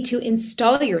easy to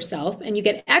install yourself, and you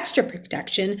get extra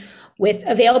protection with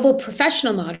available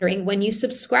professional monitoring when you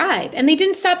subscribe. And they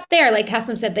didn't stop there. Like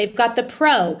Kathleen said, they've got the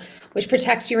Pro, which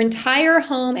protects your entire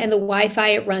home and the Wi-Fi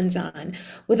it runs on.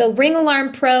 With a Ring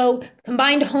Alarm Pro,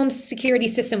 combined home security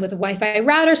system with a Wi-Fi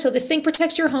router. So this thing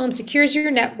protects your home, secures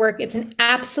your network. It's an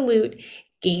absolute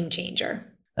game changer.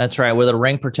 That's right. With a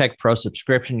Ring Protect Pro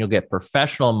subscription, you'll get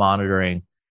professional monitoring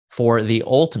for the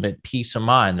ultimate peace of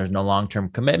mind. There's no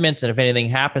long-term commitments. And if anything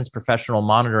happens, professional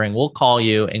monitoring will call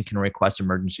you and can request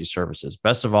emergency services.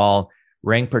 Best of all,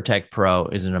 Ring Protect Pro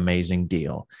is an amazing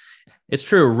deal. It's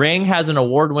true. Ring has an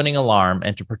award-winning alarm.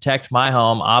 And to protect my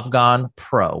home, I've gone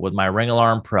pro with my Ring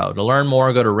Alarm Pro. To learn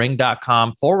more, go to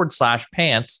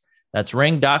ring.com/pants. That's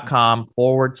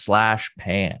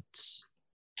ring.com/pants.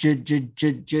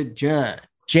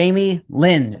 Jamie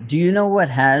Lynn, do you know what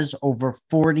has over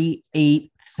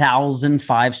 48,000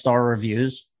 5-star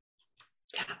reviews?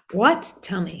 What?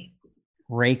 Tell me.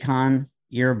 Raycon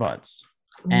earbuds.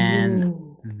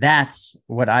 And that's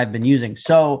what I've been using.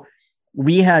 So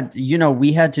we had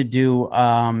to do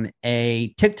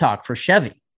a TikTok for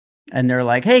Chevy. And they're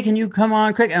like, hey, can you come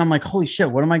on quick? And I'm like, holy shit,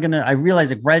 what am I going to, I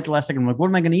realized like right at the last second, I'm like, what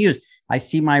am I going to use? I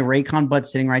see my Raycon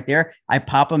buds sitting right there. I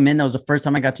pop them in. That was the first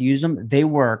time I got to use them. They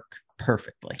work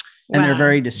perfectly. And they're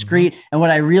very discreet. And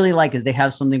what I really like is they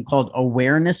have something called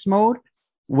awareness mode,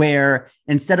 where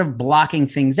instead of blocking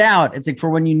things out, it's like for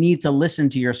when you need to listen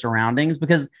to your surroundings,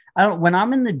 because when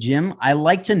I'm in the gym, I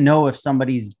like to know if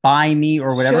somebody's by me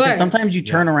or whatever. Because sometimes you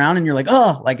turn around and you're like,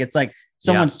 oh, like it's like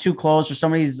someone's too close or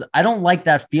I don't like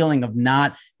that feeling of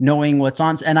not knowing what's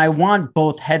on. And I want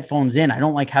both headphones in. I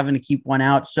don't like having to keep one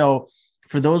out. So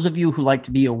for those of you who like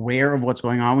to be aware of what's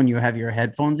going on when you have your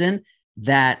headphones in,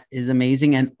 that is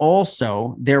amazing. And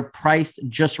also they're priced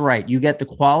just right. You get the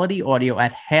quality audio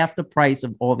at half the price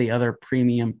of all the other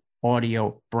premium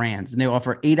audio brands. And they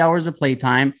offer 8 hours of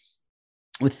playtime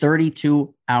with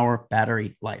 32-hour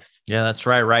battery life. Yeah, that's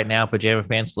right. Right now, Pajama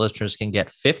Pants listeners can get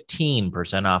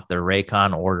 15% off their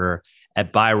Raycon order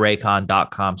at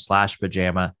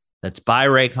buyraycon.com/pajama. That's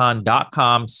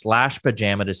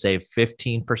buyraycon.com/pajama to save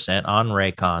 15% on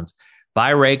Raycons.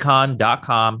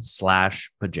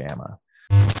 buyraycon.com/pajama.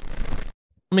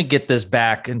 Let me get this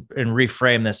back and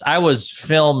reframe this. I was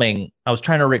trying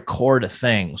to record a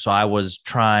thing. So I was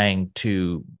trying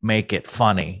to make it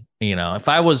funny. You know, if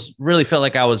I felt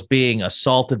like I was being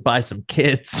assaulted by some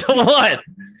kids, what?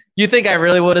 You think I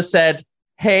really would have said,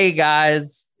 hey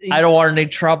guys, I don't want any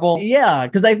trouble? Yeah,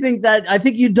 because I think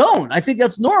you don't. I think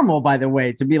that's normal, by the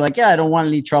way, to be like, yeah, I don't want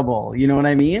any trouble. You know what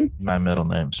I mean? My middle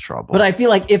name's Trouble. But I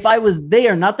feel like if I was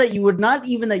there, not that you would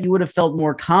have felt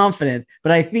more confident,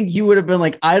 but I think you would have been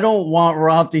like, I don't want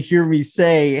Rob to hear me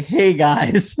say, hey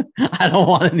guys, I don't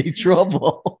want any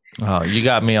trouble. Oh, you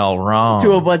got me all wrong.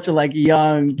 To a bunch of like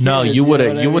young kids, no, you would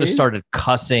have started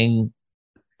cussing.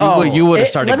 You would have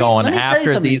started going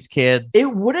after these kids.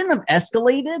 It wouldn't have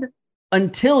escalated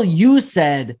until you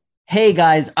said, hey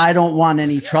guys, I don't want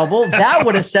any trouble. That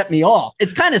would have set me off.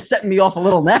 It's kind of setting me off a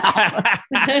little now.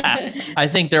 I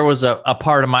think there was a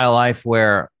part of my life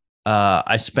where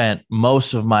I spent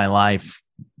most of my life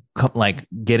like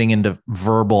getting into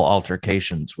verbal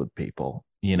altercations with people,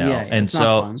 you know? Yeah, and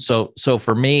so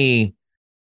for me,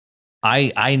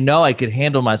 I know I could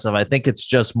handle myself. I think it's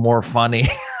just more funny.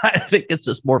 I think it's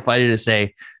just more funny to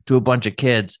say to a bunch of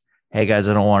kids, hey guys,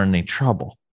 I don't want any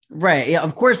trouble. Right. Yeah,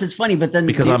 of course it's funny, but then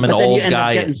because I'm an old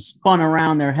guy getting spun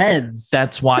around their heads.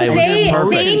 That's why so it was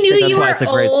perfect. They knew That's why it's a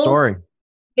great story.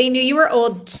 They knew you were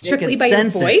old strictly by your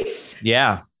voice.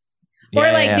 Yeah. Or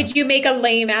did you make a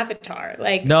lame avatar?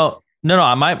 Like No.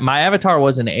 My avatar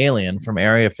was an alien from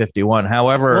Area 51.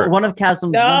 However, one of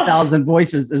Chasm's 1,000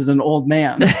 voices is an old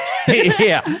man.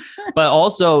 Yeah. But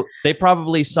also they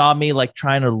probably saw me like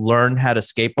trying to learn how to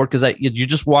skateboard, because you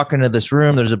just walk into this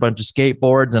room, there's a bunch of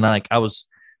skateboards, and I was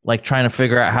like trying to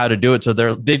figure out how to do it. So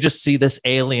they just see this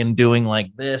alien doing like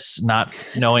this, not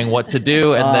knowing what to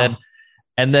do.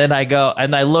 And then I go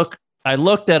and I looked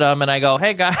at them and I go,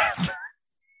 hey guys,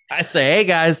 I say, hey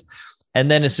guys.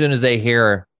 And then as soon as they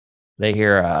hear, hey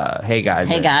guys.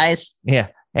 Hey guys. Yeah.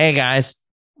 Hey guys.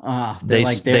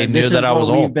 They knew that I was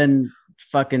old. We've been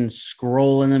fucking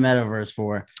scrolling the metaverse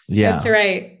for. Yeah. That's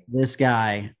right. This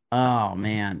guy. Oh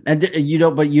man. And you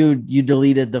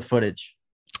deleted the footage.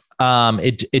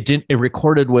 It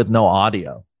recorded with no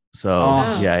audio. So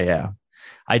yeah.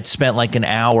 I'd spent like an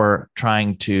hour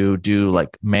trying to do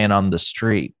like man on the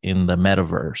street in the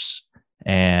metaverse.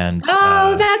 And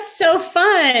that's so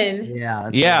fun.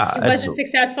 Yeah. Was it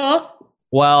successful?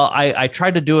 Well, I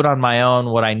tried to do it on my own.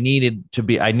 I needed to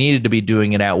be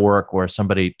doing it at work where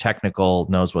somebody technical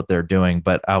knows what they're doing,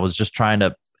 but I was just trying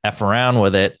to F around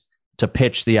with it to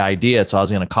pitch the idea. So I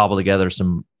was going to cobble together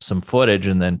some footage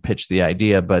and then pitch the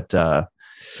idea. But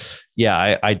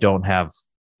yeah, I don't have,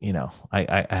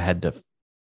 I had to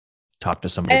talk to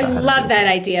somebody. I love that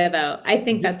idea though. I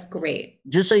think that's great.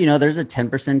 Just so you know, there's a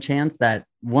 10% chance that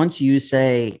once you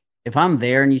say, if I'm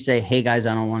there and you say, hey guys,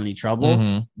 I don't want any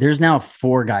trouble, there's now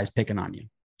 4 guys picking on you.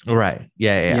 Right.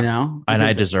 Yeah. You know, and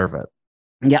I deserve it.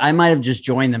 Yeah. I might've just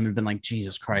joined them and been like,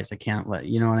 Jesus Christ, I can't let,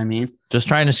 you know what I mean? Just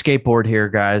trying to skateboard here,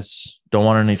 guys. Don't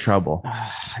want any trouble.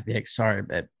 I'd be like, sorry,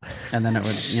 babe. And then it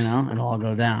would, it'd all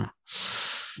go down.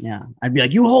 Yeah. I'd be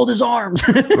like, you hold his arms.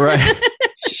 Right.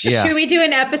 Yeah. Should we do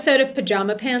an episode of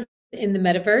Pajama Pants in the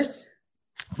metaverse?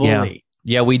 Fully.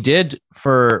 Yeah, we did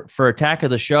for Attack of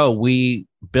the Show. We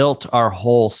built our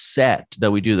whole set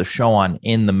that we do the show on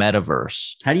in the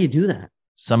metaverse. How do you do that?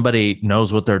 Somebody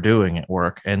knows what they're doing at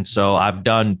work. And so I've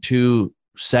done 2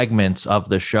 segments of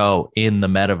the show in the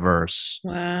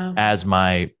metaverse as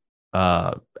my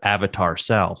avatar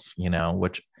self,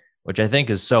 which I think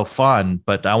is so fun,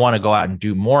 but I want to go out and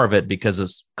do more of it because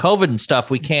of COVID and stuff.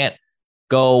 We can't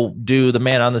go do the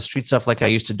man on the street stuff like I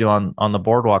used to do on the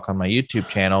boardwalk on my YouTube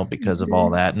channel because of all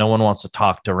that. No one wants to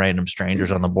talk to random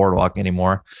strangers on the boardwalk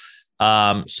anymore.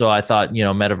 So I thought,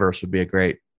 metaverse would be a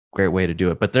great way to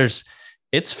do it. But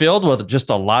it's filled with just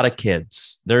a lot of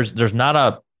kids. There's not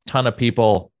a ton of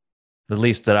people, at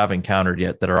least that I've encountered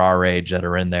yet, that are our age that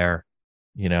are in there.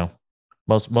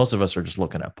 Most of us are just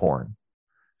looking at porn,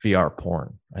 VR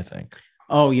porn, I think.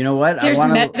 Oh, you know what? There's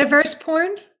metaverse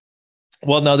porn.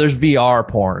 Well, no, there's VR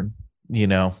porn,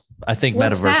 I think.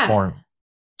 What's metaverse that? porn.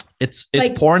 It's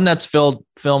like porn that's filmed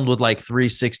with like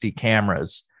 360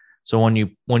 cameras. So when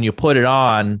you put it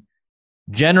on,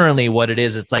 generally what it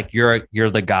is, it's like you're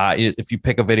the guy. If you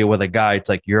pick a video with a guy, it's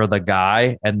like you're the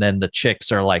guy and then the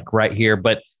chicks are like right here.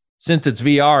 But since it's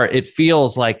VR, it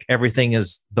feels like everything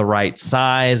is the right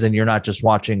size and you're not just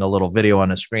watching a little video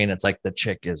on a screen. It's like the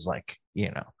chick is like,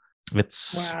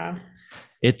 it's wow.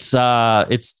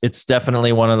 It's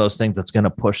definitely one of those things that's going to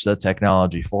push the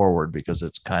technology forward because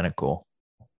it's kind of cool.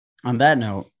 On that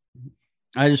note,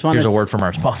 I just want Here's a word from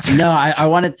our sponsor. No, I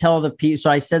want to tell the people. So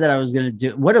I said that I was going to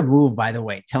do, what a move, by the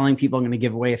way, telling people I'm going to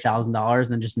give away $1,000 and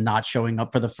then just not showing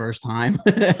up for the first time.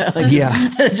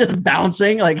 Just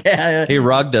bouncing. Like, he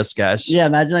rugged us, guys. Yeah.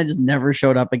 Imagine I just never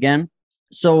showed up again.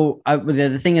 So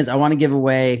the thing is, I want to give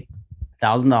away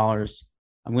 $1,000.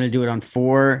 I'm going to do it on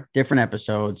 4 different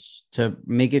episodes to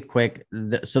make it quick.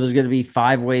 So there's going to be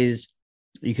 5 ways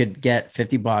you could get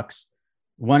 $50.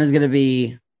 One is going to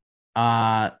be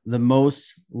the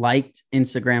most liked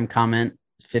Instagram comment,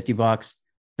 $50.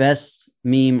 Best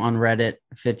meme on Reddit,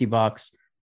 $50.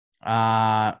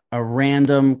 A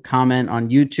random comment on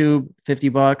YouTube,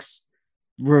 $50.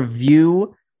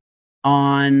 Review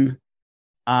on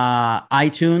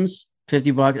iTunes,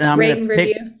 $50. And I'm going to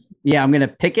pick. Yeah, I'm going to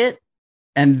pick it.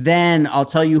 And then I'll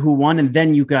tell you who won. And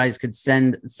then you guys could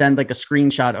send like a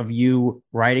screenshot of you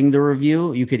writing the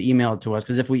review. You could email it to us.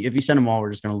 Because if you send them all,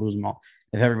 we're just going to lose them all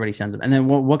if everybody sends them. And then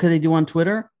what could they do on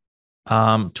Twitter?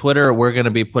 Twitter, we're going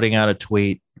to be putting out a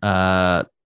tweet.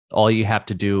 All you have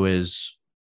to do is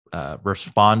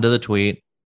respond to the tweet,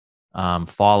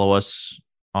 follow us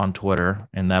on Twitter,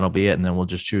 and that'll be it. And then we'll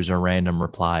just choose a random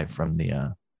reply from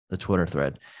the Twitter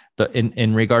thread.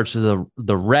 In regards to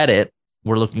the Reddit,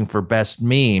 we're looking for best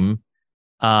meme.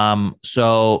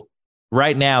 So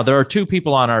right now there are 2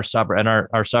 people on our subreddit, and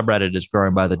our subreddit is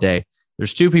growing by the day.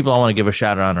 There's 2 people I want to give a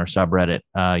shout out on our subreddit.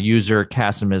 User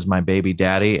Kasim is my baby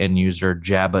daddy and user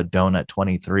Jabba Donut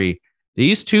 23.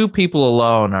 These 2 people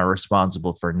alone are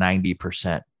responsible for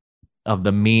 90% of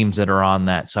the memes that are on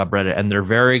that subreddit. And they're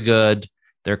very good.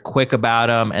 They're quick about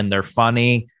them and they're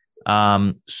funny.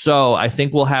 So I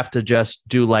think we'll have to just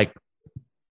do like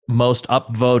most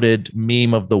upvoted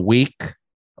meme of the week.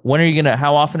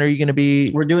 How often are you going to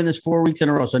be? We're doing this 4 weeks in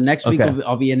a row. So next week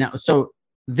I'll be announced. So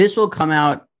this will come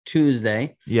out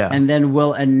Tuesday. Yeah. And then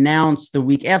we'll announce the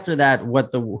week after that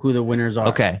who the winners are.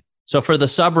 Okay. So for the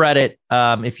subreddit,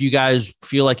 if you guys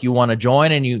feel like you want to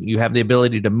join and you have the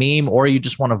ability to meme, or you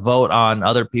just want to vote on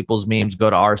other people's memes, go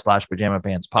to r/Pajama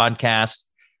Pants Podcast.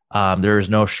 There is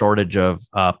no shortage of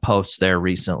posts there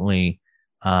recently.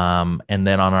 And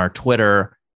then on our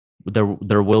Twitter,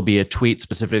 there will be a tweet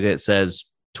specifically that says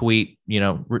tweet,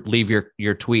 leave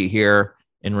your tweet here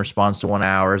in response to 1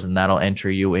 hour, and that'll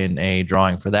enter you in a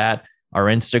drawing for that. Our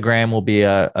Instagram will be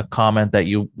a comment that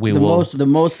the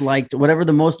most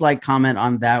liked comment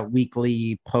on that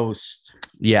weekly post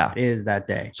Yeah. is that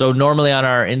day. So normally on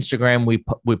our Instagram, we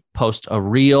post a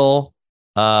reel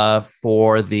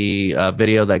for the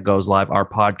video that goes live, our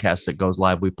podcast that goes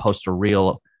live. We post a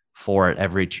reel for it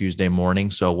every Tuesday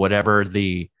morning. So whatever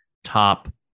the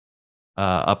top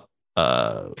comment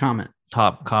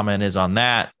is on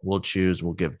that, we'll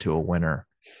give to a winner.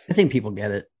 I think people get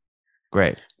it.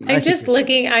 Great. I'm just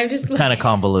looking. It's kind of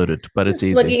convoluted, but it's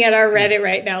easy. Looking at our Reddit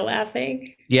right now,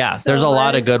 laughing. Yeah, there's a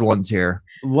lot of good ones here.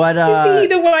 What is he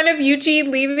the one of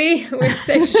Eugene Levy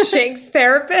with Shank's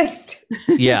therapist?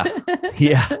 Yeah.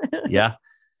 There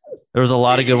was a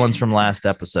lot of good ones from last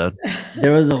episode.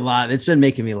 There was a lot. It's been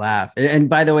making me laugh. And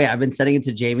by the way, I've been sending it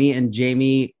to Jamie, and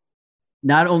Jamie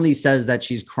not only says that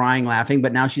she's crying laughing,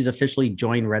 but now she's officially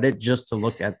joined Reddit just to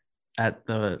look at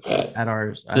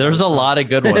ours. There's a lot of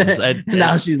good ones.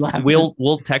 Now she's laughing.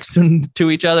 We'll text them to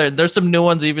each other. There's some new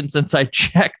ones even since I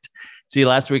checked. See,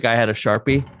 last week I had a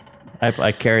Sharpie.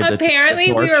 I carried the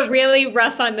Apparently, we were really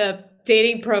rough on the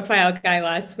dating profile guy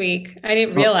last week. I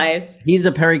didn't realize. He's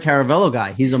a Perry Caravello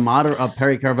guy. He's a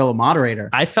Perry Caravello moderator.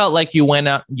 I felt like you went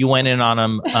in on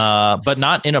him, but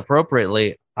not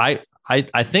inappropriately. I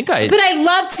think But I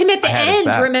loved him at the end.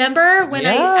 Remember when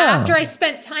after I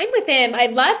spent time with him, I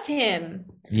loved him.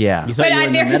 Yeah. But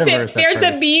there's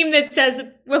a meme that says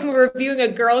when we're reviewing a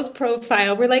girl's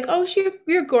profile, we're like, "Oh,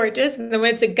 you're gorgeous," and then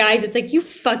when it's a guy's, it's like, "You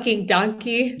fucking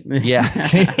donkey." Yeah.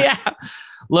 Yeah.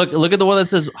 Look at the one that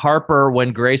says Harper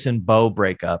when Grace and Bo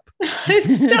break up.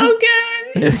 It's so good.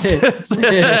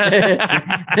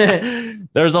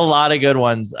 There's a lot of good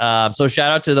ones. So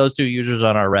shout out to those two users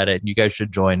on our Reddit. You guys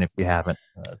should join if you haven't.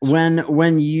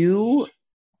 When you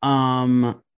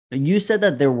you said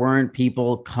that there weren't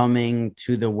people coming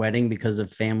to the wedding because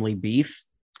of family beef.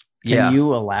 Can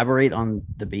you elaborate on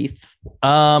the beef?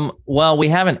 Well, we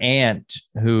have an aunt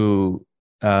who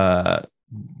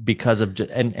because of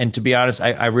and to be honest,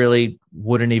 I really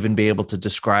wouldn't even be able to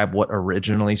describe what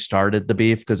originally started the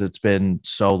beef because it's been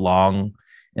so long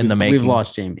in the making. We've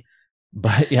lost Jamie,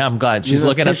 but yeah, I'm glad she's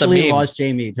looking at the memes. Lost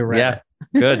Jamie to Reddit. Yeah,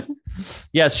 good.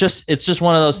 Yeah, it's just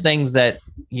one of those things that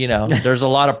there's a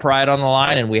lot of pride on the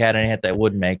line, and we had an aunt that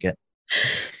wouldn't make it.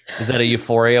 Is that a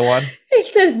Euphoria one? It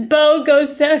says Bo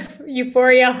goes to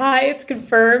Euphoria High. It's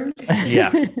confirmed.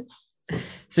 Yeah.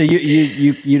 So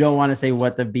you don't want to say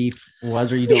what the beef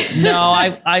was, or you don't? No,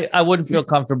 I wouldn't feel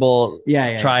comfortable.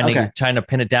 Trying to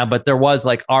pin it down. But there was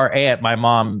like our aunt, my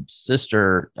mom's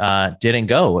sister, didn't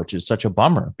go, which is such a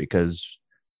bummer because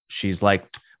she's like,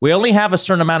 we only have a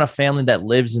certain amount of family that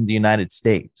lives in the United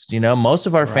States. Most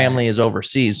of our family is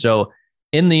overseas. So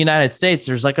in the United States,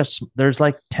 there's like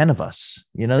 10 of us.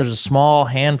 There's a small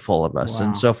handful of us,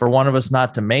 and so for one of us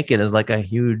not to make it is like a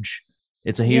huge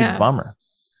bummer.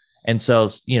 And so,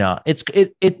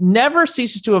 it never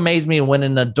ceases to amaze me when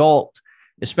an adult,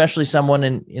 especially someone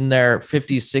in their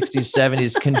 50s, 60s,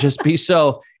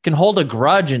 70s, can hold a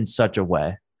grudge in such a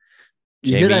way.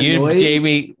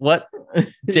 Jamie, what?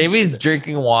 Jamie's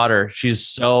drinking water.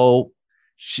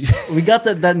 We got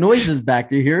that noise is back.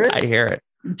 Do you hear it? I hear it.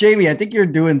 Jamie, I think you're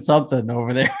doing something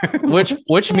over there.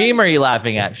 Which meme are you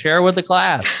laughing at? Share it with the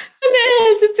class. And it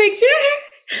has a picture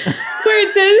where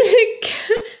it says...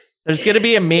 There's going to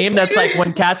be a meme that's like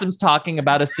when Kasim's talking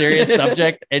about a serious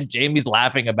subject and Jamie's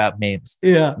laughing about memes.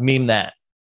 Yeah. Meme that.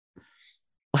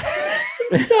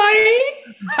 Sorry.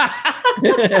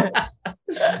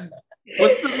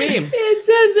 What's the meme? It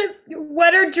says,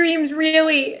 what are dreams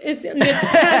really? It's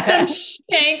Kasim,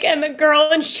 Shank, and the girl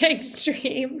in Shank's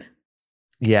dream.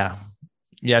 Yeah.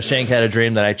 Yeah, Shank had a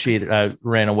dream that I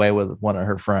ran away with one of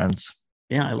her friends.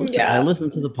 Yeah, I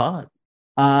listened to the pod.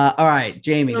 All right,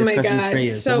 Jamie, this question's for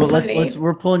you. So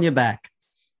we're pulling you back.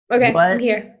 Okay, I'm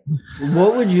here.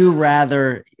 What would you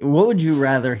rather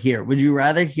hear? Would you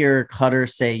rather hear Cutter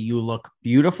say you look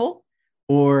beautiful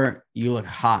or you look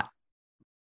hot?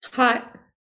 Hot.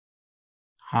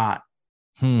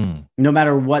 No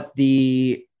matter what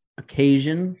the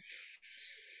occasion.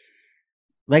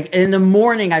 Like in the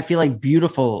morning, I feel like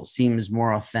beautiful seems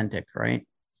more authentic, right?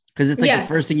 Because it's like the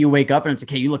first thing you wake up and it's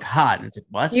like, hey, you look hot. And it's like,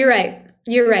 what? You're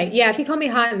right. Yeah, if you call me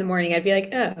hot in the morning, I'd be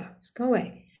like, oh, just go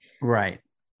away. Right.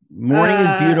 Morning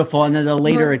is beautiful. And then the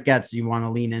later it gets, you want to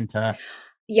lean into.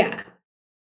 Yeah.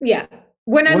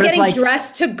 When I'm getting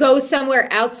dressed to go somewhere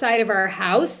outside of our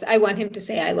house, I want him to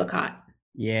say I look hot.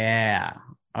 Yeah.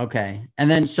 Okay.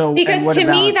 And then because to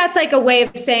me, that's like a way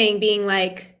of being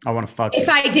like, I want to fuck you. If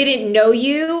I didn't know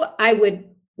you, I would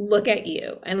look at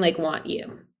you and like want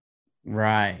you.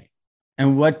 Right.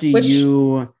 And what do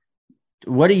you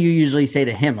usually say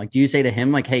to him? Like, do you say to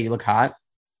him like, hey, you look hot?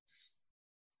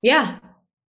 Yeah.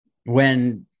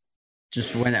 When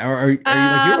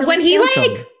he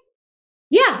like,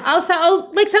 yeah,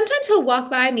 I'll like sometimes he'll walk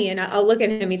by me and I'll look at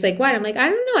him. He's like, "What?" I'm like, "I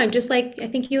don't know. I'm just like, I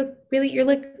think you look really. You're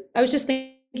like, I was just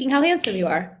thinking how handsome you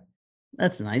are."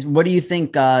 That's nice. What do you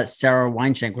think Sarah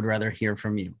Weinschenk would rather hear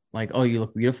from you? Like, oh, you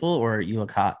look beautiful or you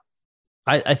look hot?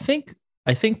 I think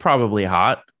probably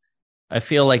hot. I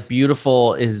feel like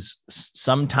beautiful is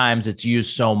sometimes it's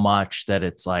used so much that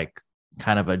it's like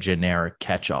kind of a generic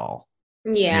catch-all.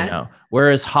 Yeah. You know?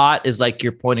 Whereas hot is like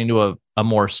you're pointing to a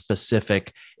more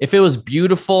specific. If it was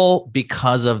beautiful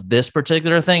because of this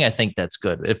particular thing, I think that's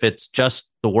good. If it's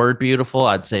just the word beautiful,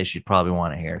 I'd say she'd probably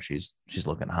want to hear she's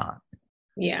looking hot.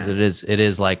 Yeah. Because it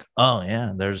is like, oh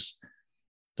yeah,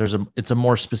 it's a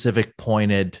more specific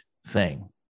pointed thing.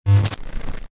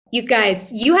 You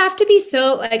guys, you have to be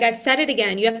so, like I've said it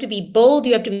again, you have to be bold,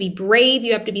 you have to be brave,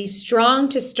 you have to be strong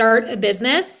to start a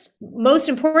business. Most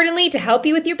importantly, to help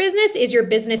you with your business is your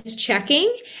business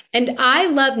checking. And I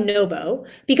love Novo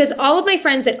because all of my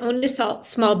friends that own a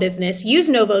small business use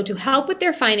Novo to help with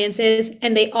their finances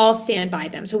and they all stand by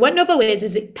them. So what Novo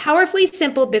is powerfully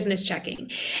simple business checking.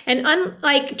 And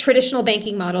unlike traditional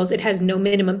banking models, it has no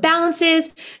minimum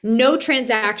balances, no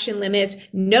transaction limits,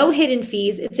 no hidden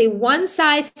fees. It's a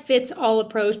one-size-fits-all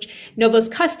approach. Novo's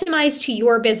customized to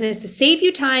your business to save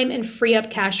you time and free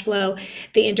up cash flow.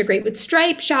 They integrate with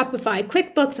Stripe, Shopify,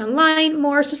 QuickBooks Online,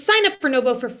 more. So sign up for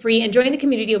Novo for free and join the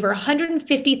community of over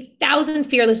 150,000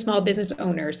 fearless small business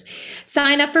owners.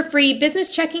 Sign up for free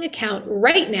business checking account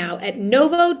right now at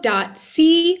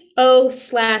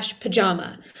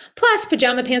novo.co/pajama. Plus,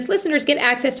 Pajama Pants listeners get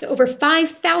access to over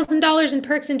 $5,000 in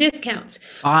perks and discounts.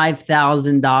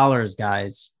 $5,000,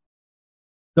 guys.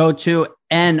 Go to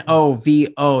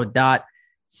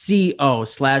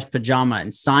novo.co/pajama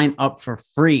and sign up for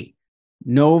free.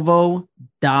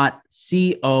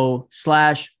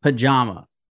 novo.co/pajama.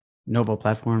 Novo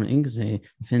Platform Inc. is a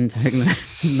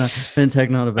fintech,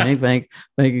 not a bank.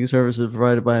 Banking services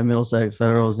provided by Middlesex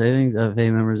Federal Savings, FA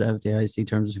members, FDIC.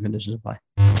 Terms and conditions apply.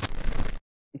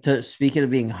 To speaking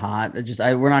of being hot,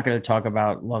 we're not going to talk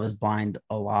about Love is Blind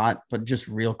a lot, but just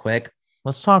real quick.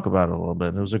 Let's talk about it a little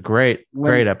bit. It was a great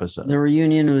episode. The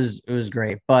reunion was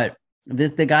great, but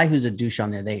the guy who's a douche on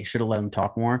there, they should have let him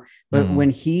talk more. But when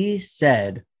he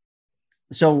said,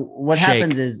 so what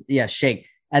happens is, Shake.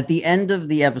 At the end of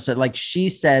the episode, like she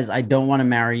says, I don't want to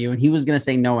marry you. And he was going to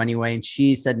say no anyway. And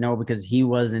she said no because he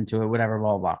was into it, whatever,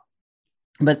 blah, blah.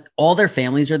 But all their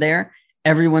families are there.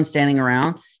 Everyone's standing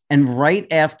around. And right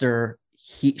after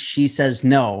she says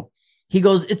no, he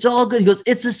goes, it's all good. He goes,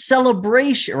 it's a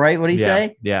celebration, right? What did he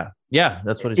say? Yeah.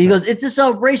 That's what he goes, it's a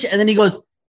celebration. And then he goes,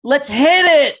 let's hit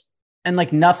it. And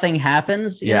like nothing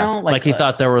happens, you know, like he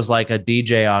thought there was like a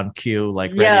DJ on cue,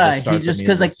 like ready to start he just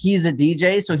because like he's a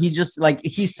DJ, so he just like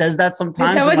he says that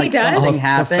sometimes. Is that what he does? Something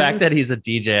happens. The fact that he's a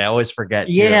DJ, I always forget.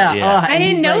 Yeah. I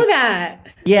didn't know that.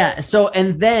 Yeah. So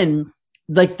and then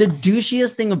like the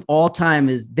douchiest thing of all time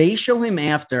is they show him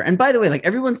after. And by the way, like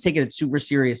everyone's taking it super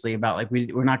seriously about like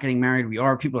we're not getting married. We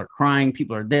are. People are crying.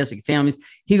 People are this. Like families.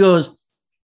 He goes,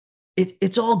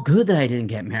 it's all good that I didn't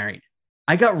get married.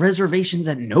 I got reservations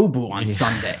at Nobu on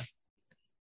Sunday.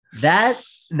 That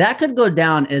could go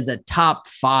down as a top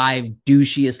 5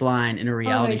 douchiest line in a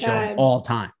reality show of all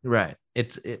time. Right.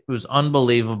 It was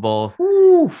unbelievable.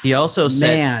 Oof, he also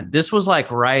said this was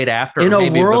like right after in a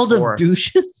world of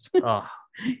douches.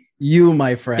 You,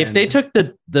 my friend. If they took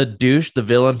the douche, the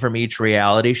villain from each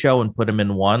reality show and put him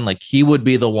in one, like he would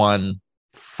be the one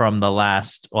from the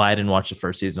last. Well, I didn't watch the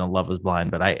first season of Love is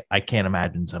Blind, but I can't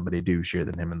imagine somebody douchier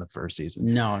than him in the first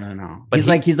season. No. But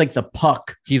he's like the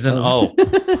Puck. He's an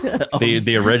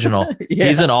the original. Yeah.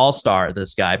 He's an all-star,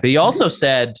 this guy. But he also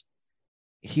said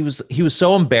he was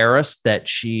so embarrassed that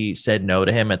she said no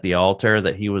to him at the altar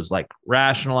that he was like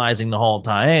rationalizing the whole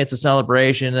time. Hey, it's a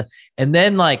celebration. And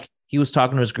then like he was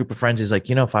talking to his group of friends. He's like,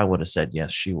 if I would have said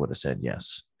yes, she would have said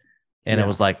yes. And it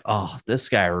was like, oh, this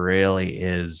guy really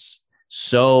is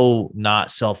so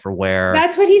not self-aware.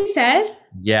 That's what he said?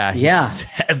 Yeah, he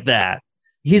said that.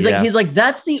 He's like,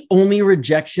 that's the only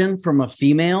rejection from a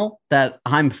female that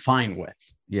I'm fine with.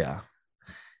 Yeah.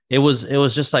 It was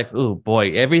just like, oh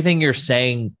boy, everything you're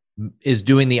saying is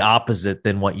doing the opposite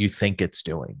than what you think it's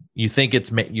doing. You think it's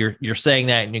you're saying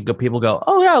that and people go,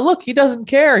 oh yeah, look, he doesn't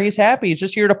care. He's happy. He's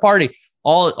just here to party.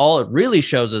 All it really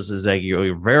shows us is that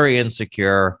you're very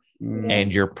insecure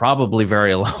and you're probably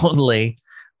very lonely.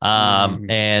 So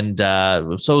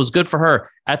it was good for her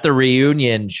at the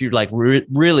reunion. She like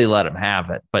really let him have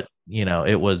it, but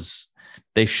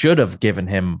they should have given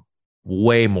him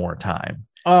way more time.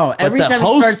 Oh, every but the time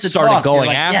host started talk, going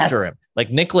like, after him, like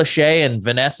Nick Lachey and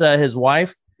Vanessa, his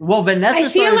wife. Well, Vanessa, I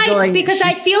feel like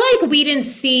we didn't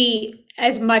see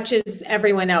as much as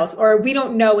everyone else, or we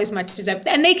don't know as much as,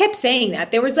 and they kept saying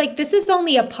that. There was like, this is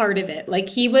only a part of it. Like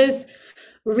he was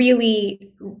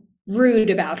really rude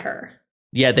about her.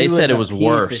 Yeah, they said it was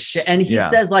worse. And he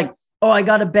says like, oh, I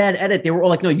got a bad edit. They were all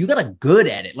like, no, you got a good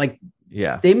edit. Like,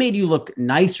 they made you look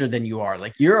nicer than you are.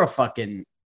 Like you're a fucking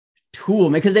tool,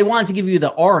 because they wanted to give you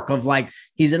the arc of like,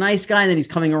 he's a nice guy and then he's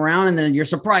coming around and then you're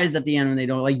surprised at the end when they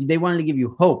don't, like, they wanted to give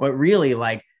you hope, but really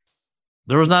like,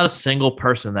 there was not a single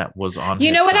person that was on.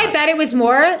 You know what? side. I bet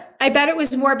it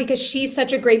was more because she's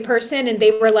such a great person. And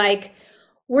they were like,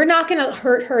 we're not going to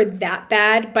hurt her that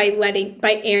bad by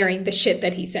airing the shit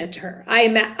that he said to her.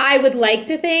 I would like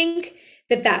to think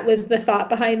that was the thought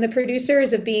behind the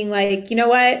producers of being like, you know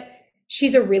what?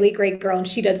 She's a really great girl and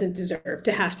she doesn't deserve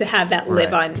to have that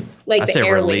live on like the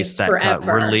airwaves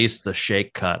forever. Release the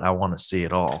shake cut. I want to see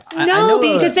it all. No,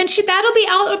 because then that'll be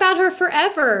out about her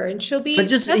forever and she'll be. But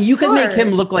just you could make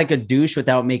him look like a douche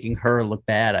without making her look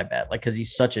bad. I bet, like, because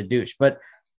he's such a douche. But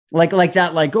like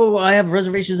that, like, oh, I have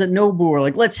reservations at Nobu, or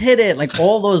like, let's hit it. Like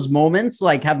all those moments,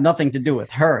 like, have nothing to do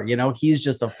with her. You know, he's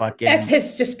just a fucking. That's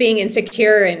his just being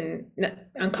insecure and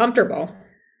uncomfortable.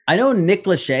 I know Nick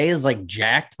Lachey is like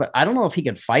jacked, but I don't know if he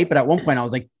could fight. But at one point I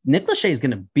was like, Nick Lachey is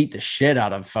going to beat the shit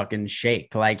out of fucking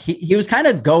Shake. Like he was kind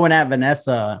of going at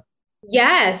Vanessa.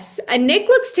 Yes. And Nick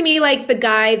looks to me like the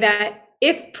guy that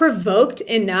if provoked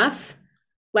enough,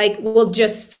 like will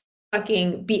just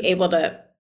fucking be able to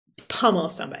pummel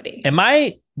somebody. Am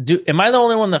I the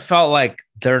only one that felt like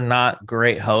they're not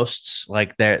great hosts?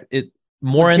 Like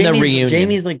more in the reunion.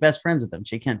 Jamie's like best friends with them.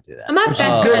 She can't do that. I'm not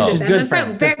best friends with them. Good I'm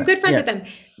friends. Good friends with them.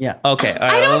 Yeah. Okay.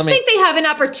 I don't think they have an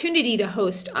opportunity to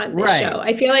host on this show.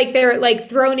 I feel like they're like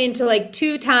thrown into like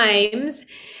 2 times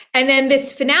and then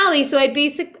this finale. So I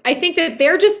think that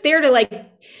they're just there to like,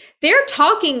 they're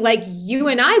talking like you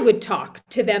and I would talk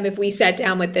to them if we sat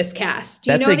down with this cast.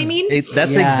 Do you know what I mean?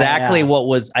 That's exactly what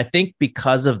was, I think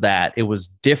because of that, it was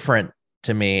different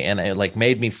to me. And it like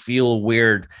made me feel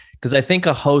weird. Because I think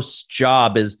a host's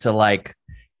job is to like,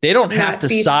 they don't have to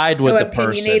side with the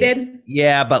person.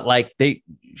 Yeah, but like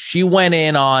she went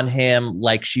in on him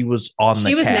like she was on the cast.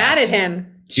 She was mad at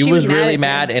him. She was really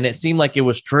mad, and it seemed like it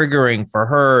was triggering for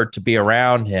her to be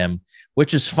around him,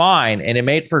 which is fine, and it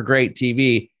made for great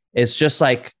TV. It's just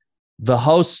like the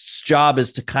host's job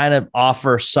is to kind of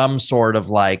offer some sort of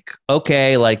like,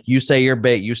 okay, like you say your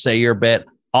bit,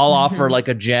 I'll offer like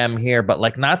a gem here, but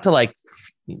like not to like,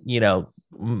 you know,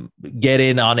 get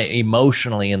in on it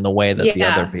emotionally in the way that the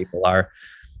other people are.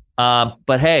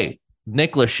 But hey,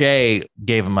 Nick Lachey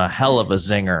gave him a hell of a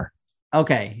zinger.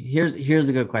 Okay, here's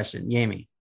a good question, Yami.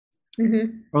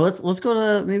 Or let's go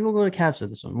to, maybe we'll go to Cass with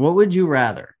this one. What would you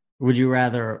rather? Would you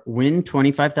rather win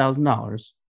 $25,000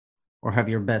 or have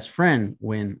your best friend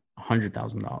win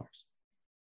 $100,000?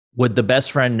 Would the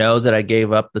best friend know that I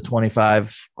gave up the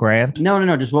 25 grand?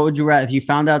 No. Just what would you rather if you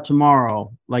found out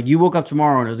tomorrow, like you woke up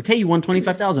tomorrow and it was like, hey, you won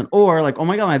 25,000, or like, oh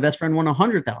my God, my best friend won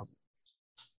 100,000.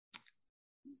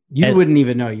 You wouldn't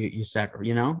even know you sacrificed,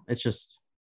 you know, it's just.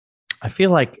 I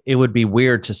feel like it would be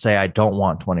weird to say I don't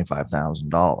want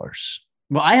 $25,000.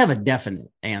 Well, I have a definite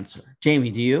answer.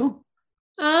 Jamie, do you?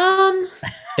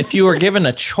 If you were given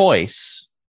a choice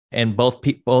and both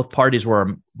parties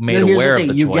were made aware of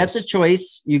the you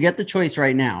choice. You get the choice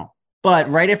right now. But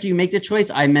right after you make the choice,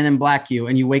 I Men in Black you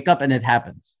and you wake up and it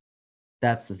happens.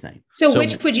 That's the thing. So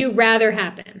which would you rather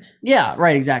happen? Yeah,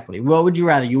 right. Exactly. What would you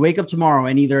rather? You wake up tomorrow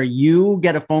and either you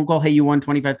get a phone call, hey, you won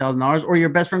 $25,000, or your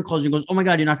best friend calls you and goes, oh my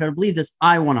God, you're not going to believe this.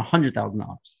 I won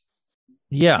 $100,000.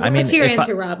 Yeah. I mean, what's your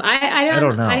answer, Rob? I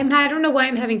don't know. I don't know why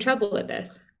I'm having trouble with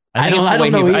this. I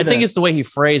think it's the way he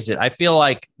phrased it. I feel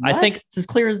like, it's as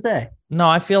clear as day. No,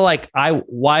 I feel like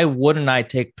why wouldn't I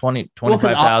take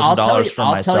 $25,000 from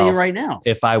myself? I'll tell you right now.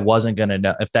 If I wasn't going to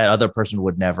know, if that other person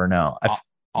would never know.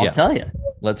 I'll tell you.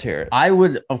 Let's hear it. I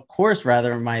would, of course,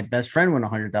 rather my best friend win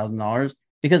 $100,000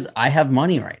 because I have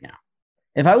money right now.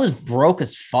 If I was broke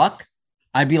as fuck,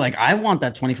 I'd be like, I want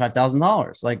that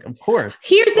 $25,000. Like, of course.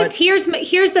 Here's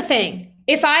the thing.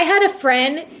 If I had a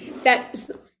friend that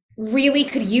really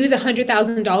could use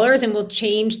 $100,000 and will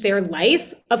change their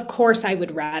life, of course I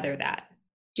would rather that.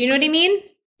 Do you know what I mean?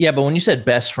 Yeah, but when you said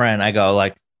best friend, I go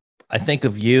like, I think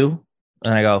of you.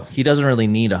 And I go, he doesn't really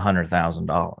need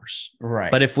 $100,000.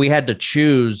 Right. But if we had to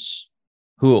choose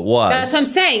who it was. That's what I'm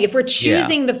saying. If we're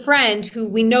choosing the friend who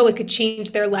we know it could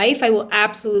change their life, I will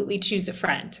absolutely choose a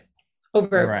friend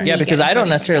over. Right. Yeah, because I don't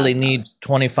necessarily need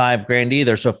 25 grand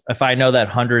either. So if I know that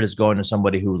 100 is going to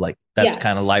somebody who like, that's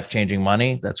kind of life-changing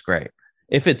money, that's great.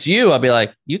 If it's you, I'll be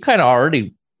like, you kind of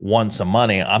already won some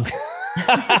money. I'm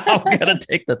going to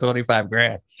take the 25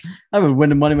 grand. I've been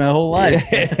winning money my whole life.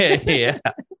 Yeah.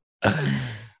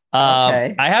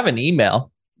 Okay. I have an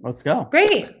email. Let's go.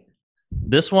 Great.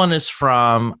 This one is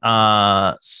from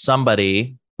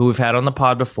somebody who we've had on the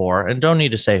pod before, and don't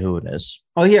need to say who it is.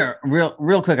 Oh, here,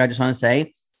 real quick. I just want to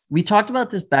say we talked about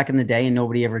this back in the day, and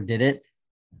nobody ever did it.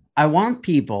 I want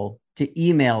people to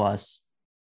email us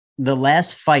the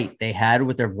last fight they had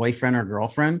with their boyfriend or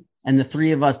girlfriend, and the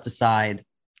three of us decide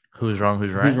Who's wrong,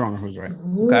 who's right? who's wrong or who's right.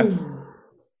 Okay. Ooh.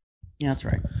 Yeah, that's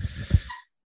right.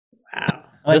 Wow.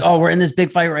 Like, we're in this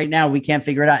big fight right now. We can't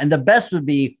figure it out. And the best would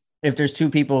be if there's two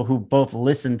people who both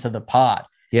listen to the pod.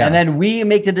 Yeah. And then we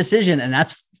make the decision, and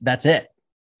that's it.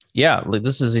 Yeah. Like,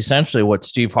 this is essentially what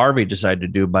Steve Harvey decided to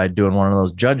do by doing one of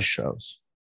those judge shows.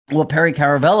 Well, Perry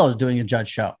Caravello is doing a judge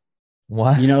show.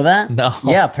 What? You know that? No.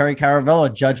 Yeah, Perry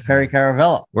Caravello, Judge Perry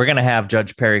Caravello. We're going to have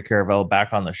Judge Perry Caravello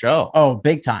back on the show. Oh,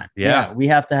 big time. Yeah. We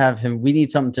have to have him. We need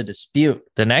something to dispute.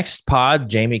 The next pod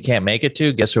Jamie can't make it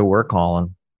to, guess who we're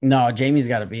calling? No, Jamie's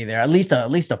got to be there. At least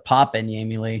a pop in,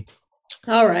 Jamie Lee.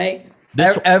 All right.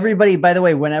 This Everybody, by the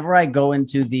way, whenever I go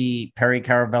into the Perry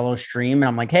Caravello stream and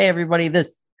I'm like, hey, everybody,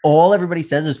 all everybody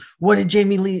says is, what did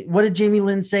Jamie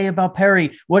Lynn say about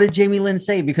Perry? What did Jamie Lynn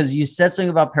say? Because you said something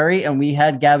about Perry and we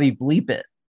had Gabby bleep it.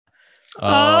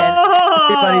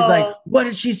 Everybody's like, what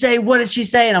did she say? What did she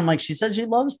say? And I'm like, she said she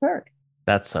loves Perry.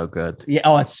 That's so good. Yeah.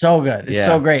 Oh, it's so good. It's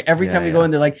so great. Every time we go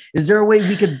in, they're like, is there a way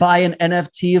we could buy an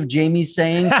NFT of Jamie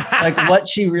saying like what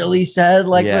she really said?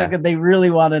 Like, they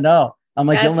really want to know. I'm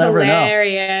like, you'll never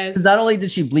know. Because not only did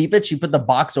she bleep it, she put the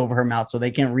box over her mouth so they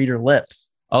can't read her lips.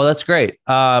 Oh, that's great.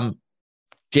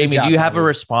 Jamie, job, do you have a Jamie.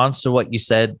 response response to what you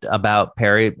said about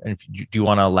Perry? And do you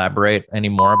want to elaborate any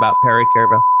more about Perry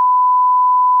Caravello?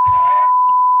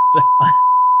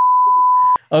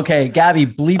 Okay, Gabby,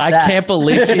 bleep that. I can't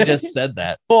believe she just said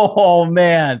that. Oh,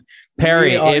 man.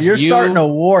 Perry, if you're starting a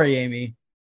war, Amy.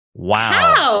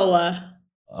 Wow. How?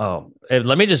 Oh,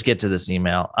 let me just get to this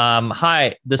email.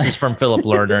 Hi, this is from Philip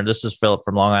Lerner. This is Philip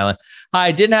from Long Island. Hi,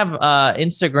 I didn't have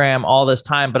Instagram all this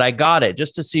time, but I got it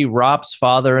just to see Rob's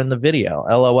father in the video.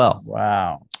 LOL.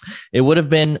 Wow. It would have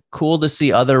been cool to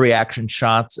see other reaction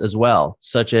shots as well,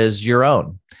 such as your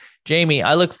own. Jamie,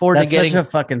 I look forward to getting such a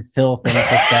fucking Phil thing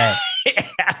to say.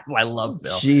 I love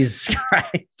Phil. Jesus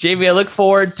Christ. Jamie, I look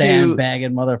forward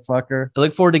Sandbagging motherfucker. I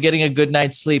look forward to getting a good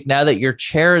night's sleep now that your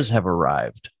chairs have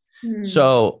arrived.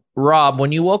 So, Rob,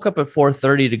 when you woke up at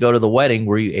 4:30 to go to the wedding,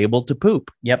 were you able to poop?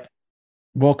 Yep.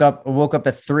 Woke up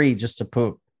at 3 just to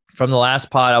poop. From the last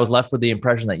pod, I was left with the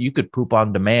impression that you could poop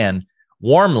on demand.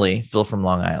 Warmly, Phil from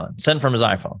Long Island, sent from his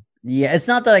iPhone. Yeah, it's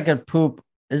not that I could poop.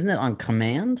 Isn't it on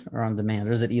command or on demand?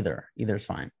 Or is it either? Either's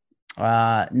fine.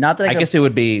 Not that I guess it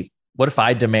would be, what if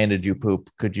I demanded you poop?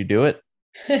 Could you do it?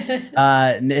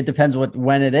 It depends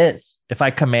when it is. If I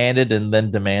commanded and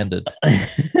then demanded.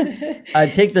 I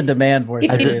take the demand voice.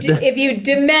 If you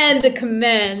demand a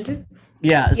command.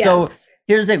 Yeah. Yes. So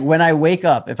here's the thing. When I wake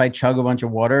up, if I chug a bunch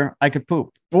of water, I could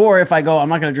poop. Or if I go, I'm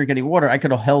not going to drink any water, I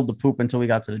could have held the poop until we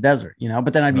got to the desert,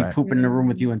 but then I'd be pooping in the room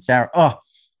with you and Sarah. Oh,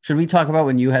 should we talk about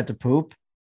when you had to poop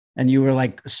and you were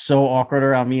like so awkward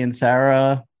around me and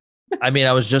Sarah? I mean,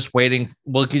 I was just waiting.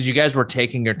 Well, because you guys were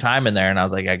taking your time in there and I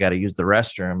was like, I got to use the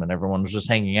restroom and everyone was just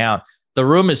hanging out. The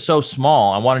room is so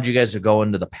small. I wanted you guys to go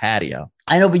into the patio.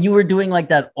 I know, but you were doing like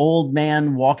that old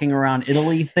man walking around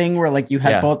Italy thing where like you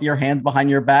had both your hands behind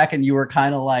your back and you were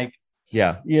kind of like,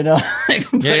 I was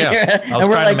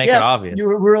trying to make it obvious. We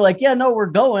were like, no, we're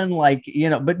going like,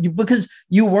 but because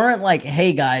you weren't like,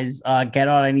 hey guys, get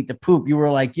out. I need to poop. You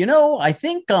were like, I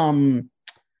think,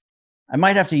 I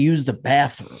might have to use the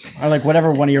bathroom or like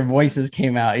whatever one of your voices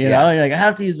came out, You're like, I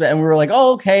have to use it. And we were like,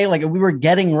 oh, okay. Like we were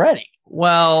getting ready.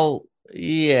 Well,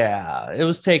 yeah, it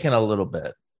was taking a little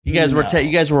bit. You guys were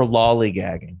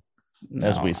lollygagging,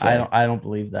 as we say. I don't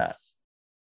believe that.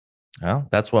 Well,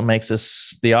 that's what makes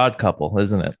us the odd couple,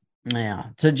 isn't it? Yeah.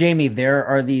 So Jamie, there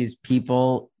are these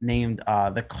people named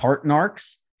the cart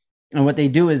narcs. And what they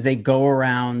do is they go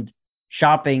around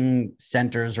shopping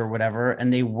centers or whatever,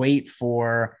 and they wait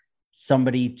for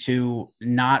somebody to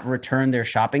not return their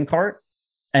shopping cart.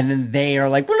 And then they are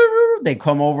like, they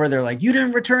come over. They're like, you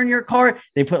didn't return your cart.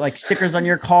 They put like stickers on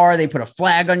your car. They put a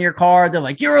flag on your car. They're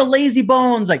like, you're a lazy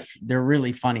bones. Like they're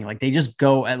really funny. Like they just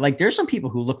go at, like, there's some people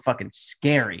who look fucking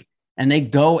scary and they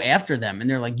go after them. And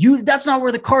they're like, that's not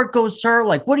where the cart goes, sir.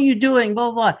 Like, what are you doing?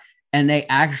 Blah, blah, blah. And they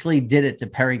actually did it to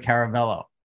Perry Caravello.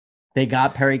 They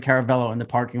got Perry Caravello in the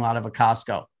parking lot of a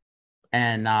Costco.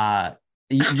 And,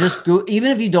 you just go, even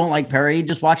if you don't like Perry,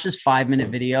 just watch this 5-minute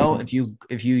video. If you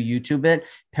YouTube it,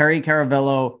 Perry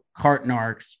Caravello cart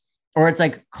narcs, or it's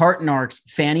like cart narcs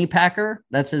fanny packer.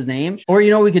 That's his name. Or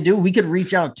what we could do? We could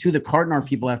reach out to the cart narc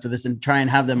people after this and try and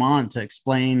have them on to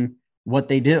explain what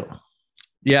they do.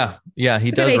 Yeah. He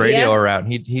Good does idea. radio around.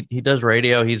 He does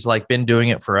radio. He's like been doing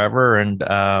it forever.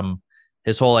 And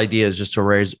his whole idea is just to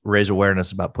raise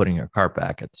awareness about putting your cart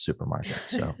back at the supermarket.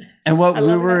 So And I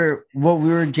love what we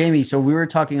were, Jamie, so we were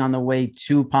talking on the way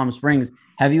to Palm Springs.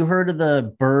 Have you heard of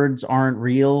the birds aren't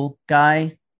real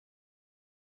guy?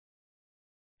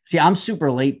 See, I'm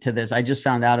super late to this. I just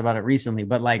found out about it recently,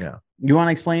 but like, you want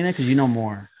to explain it? Cause you know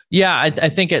more. yeah, I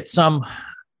think at some,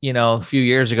 a few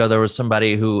years ago, there was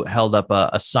somebody who held up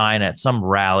a sign at some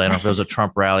rally. I don't know if it was a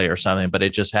Trump rally or something, but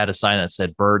it just had a sign that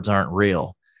said birds aren't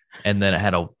real. And then it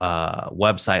had a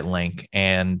website link.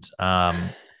 And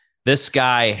this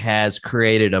guy has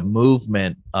created a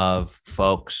movement of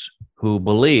folks who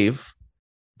believe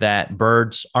that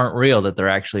birds aren't real, that they're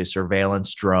actually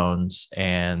surveillance drones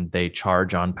and they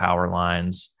charge on power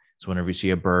lines. So whenever you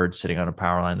see a bird sitting on a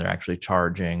power line, they're actually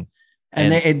charging.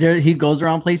 And he goes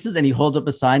around places and he holds up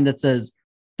a sign that says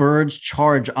birds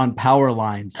charge on power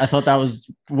lines. I thought that was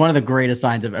one of the greatest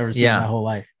signs I've ever seen in my whole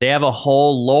life. They have a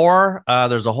whole lore.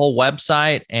 There's a whole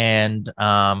website and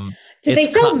do they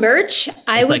sell merch?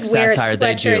 I would wear a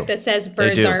satire. sweatshirt that says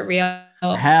birds aren't real.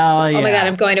 Hell yeah. Oh my God,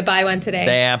 I'm going to buy one today.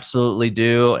 They absolutely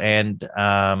do. And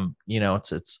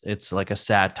it's like a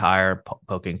satire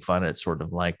poking fun at sort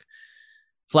of like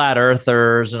flat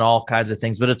earthers and all kinds of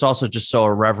things, but it's also just so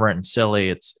irreverent and silly.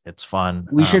 It's fun.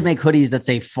 We should make hoodies that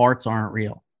say farts aren't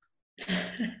real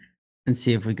and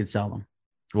see if we could sell them.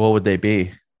 What would they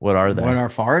be? What are they? What are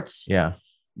farts? Yeah.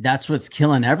 That's what's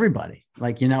killing everybody.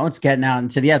 Like, it's getting out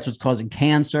into that's what's causing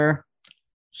cancer.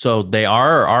 So they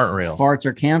are or aren't real? Farts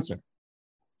are cancer.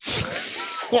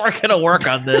 We're going to work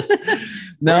on this.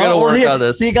 No, we're gonna work on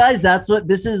this. See, guys, this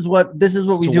is what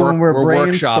we do when we're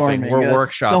brainstorming. We're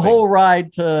workshopping. The whole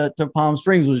ride to Palm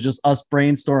Springs was just us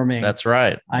brainstorming. That's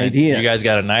right. Ideas. You guys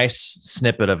got a nice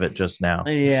snippet of it just now.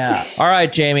 Yeah. All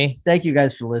right, Jamie. Thank you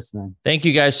guys for listening. Thank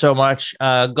you guys so much.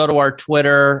 Go to our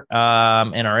Twitter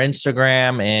and our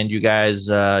Instagram, and you guys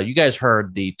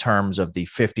heard the terms of the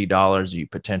 $50 you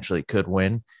potentially could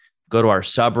win. Go to our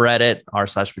subreddit,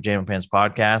 r/Pajama Pants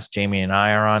Podcast. Jamie and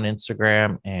I are on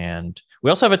Instagram, and we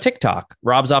also have a TikTok.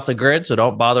 Rob's off the grid, so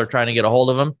don't bother trying to get a hold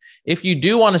of him. If you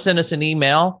do want to send us an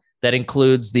email that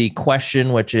includes the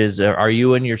question, which is, are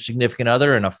you and your significant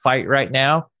other in a fight right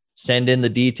now? Send in the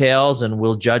details, and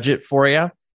we'll judge it for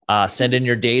you. Send in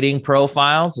your dating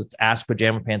profiles. It's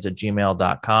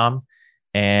askpajamapants@gmail.com.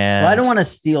 And I don't want to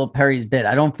steal Perry's bit.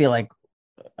 I don't feel like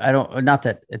not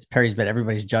that it's Perry's bit.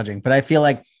 Everybody's judging, but I feel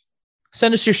like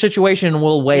send us your situation and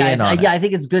we'll weigh in on it. Yeah, I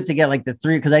think it's good to get like the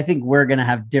three, because I think we're going to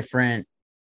have different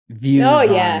views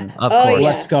of course.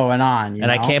 What's going on.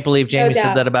 I can't believe Jamie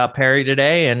said that about Perry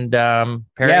today. And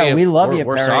Perry, we love you,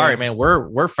 We're Perry. sorry, man.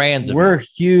 We're fans of We're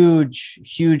you.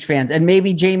 huge fans. And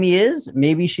maybe Jamie is,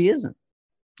 maybe she isn't.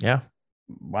 Yeah.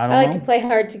 I like to play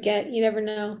hard to get. You never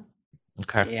know.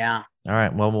 Okay. Yeah. All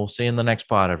right. Well, we'll see you in the next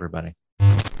pod, everybody.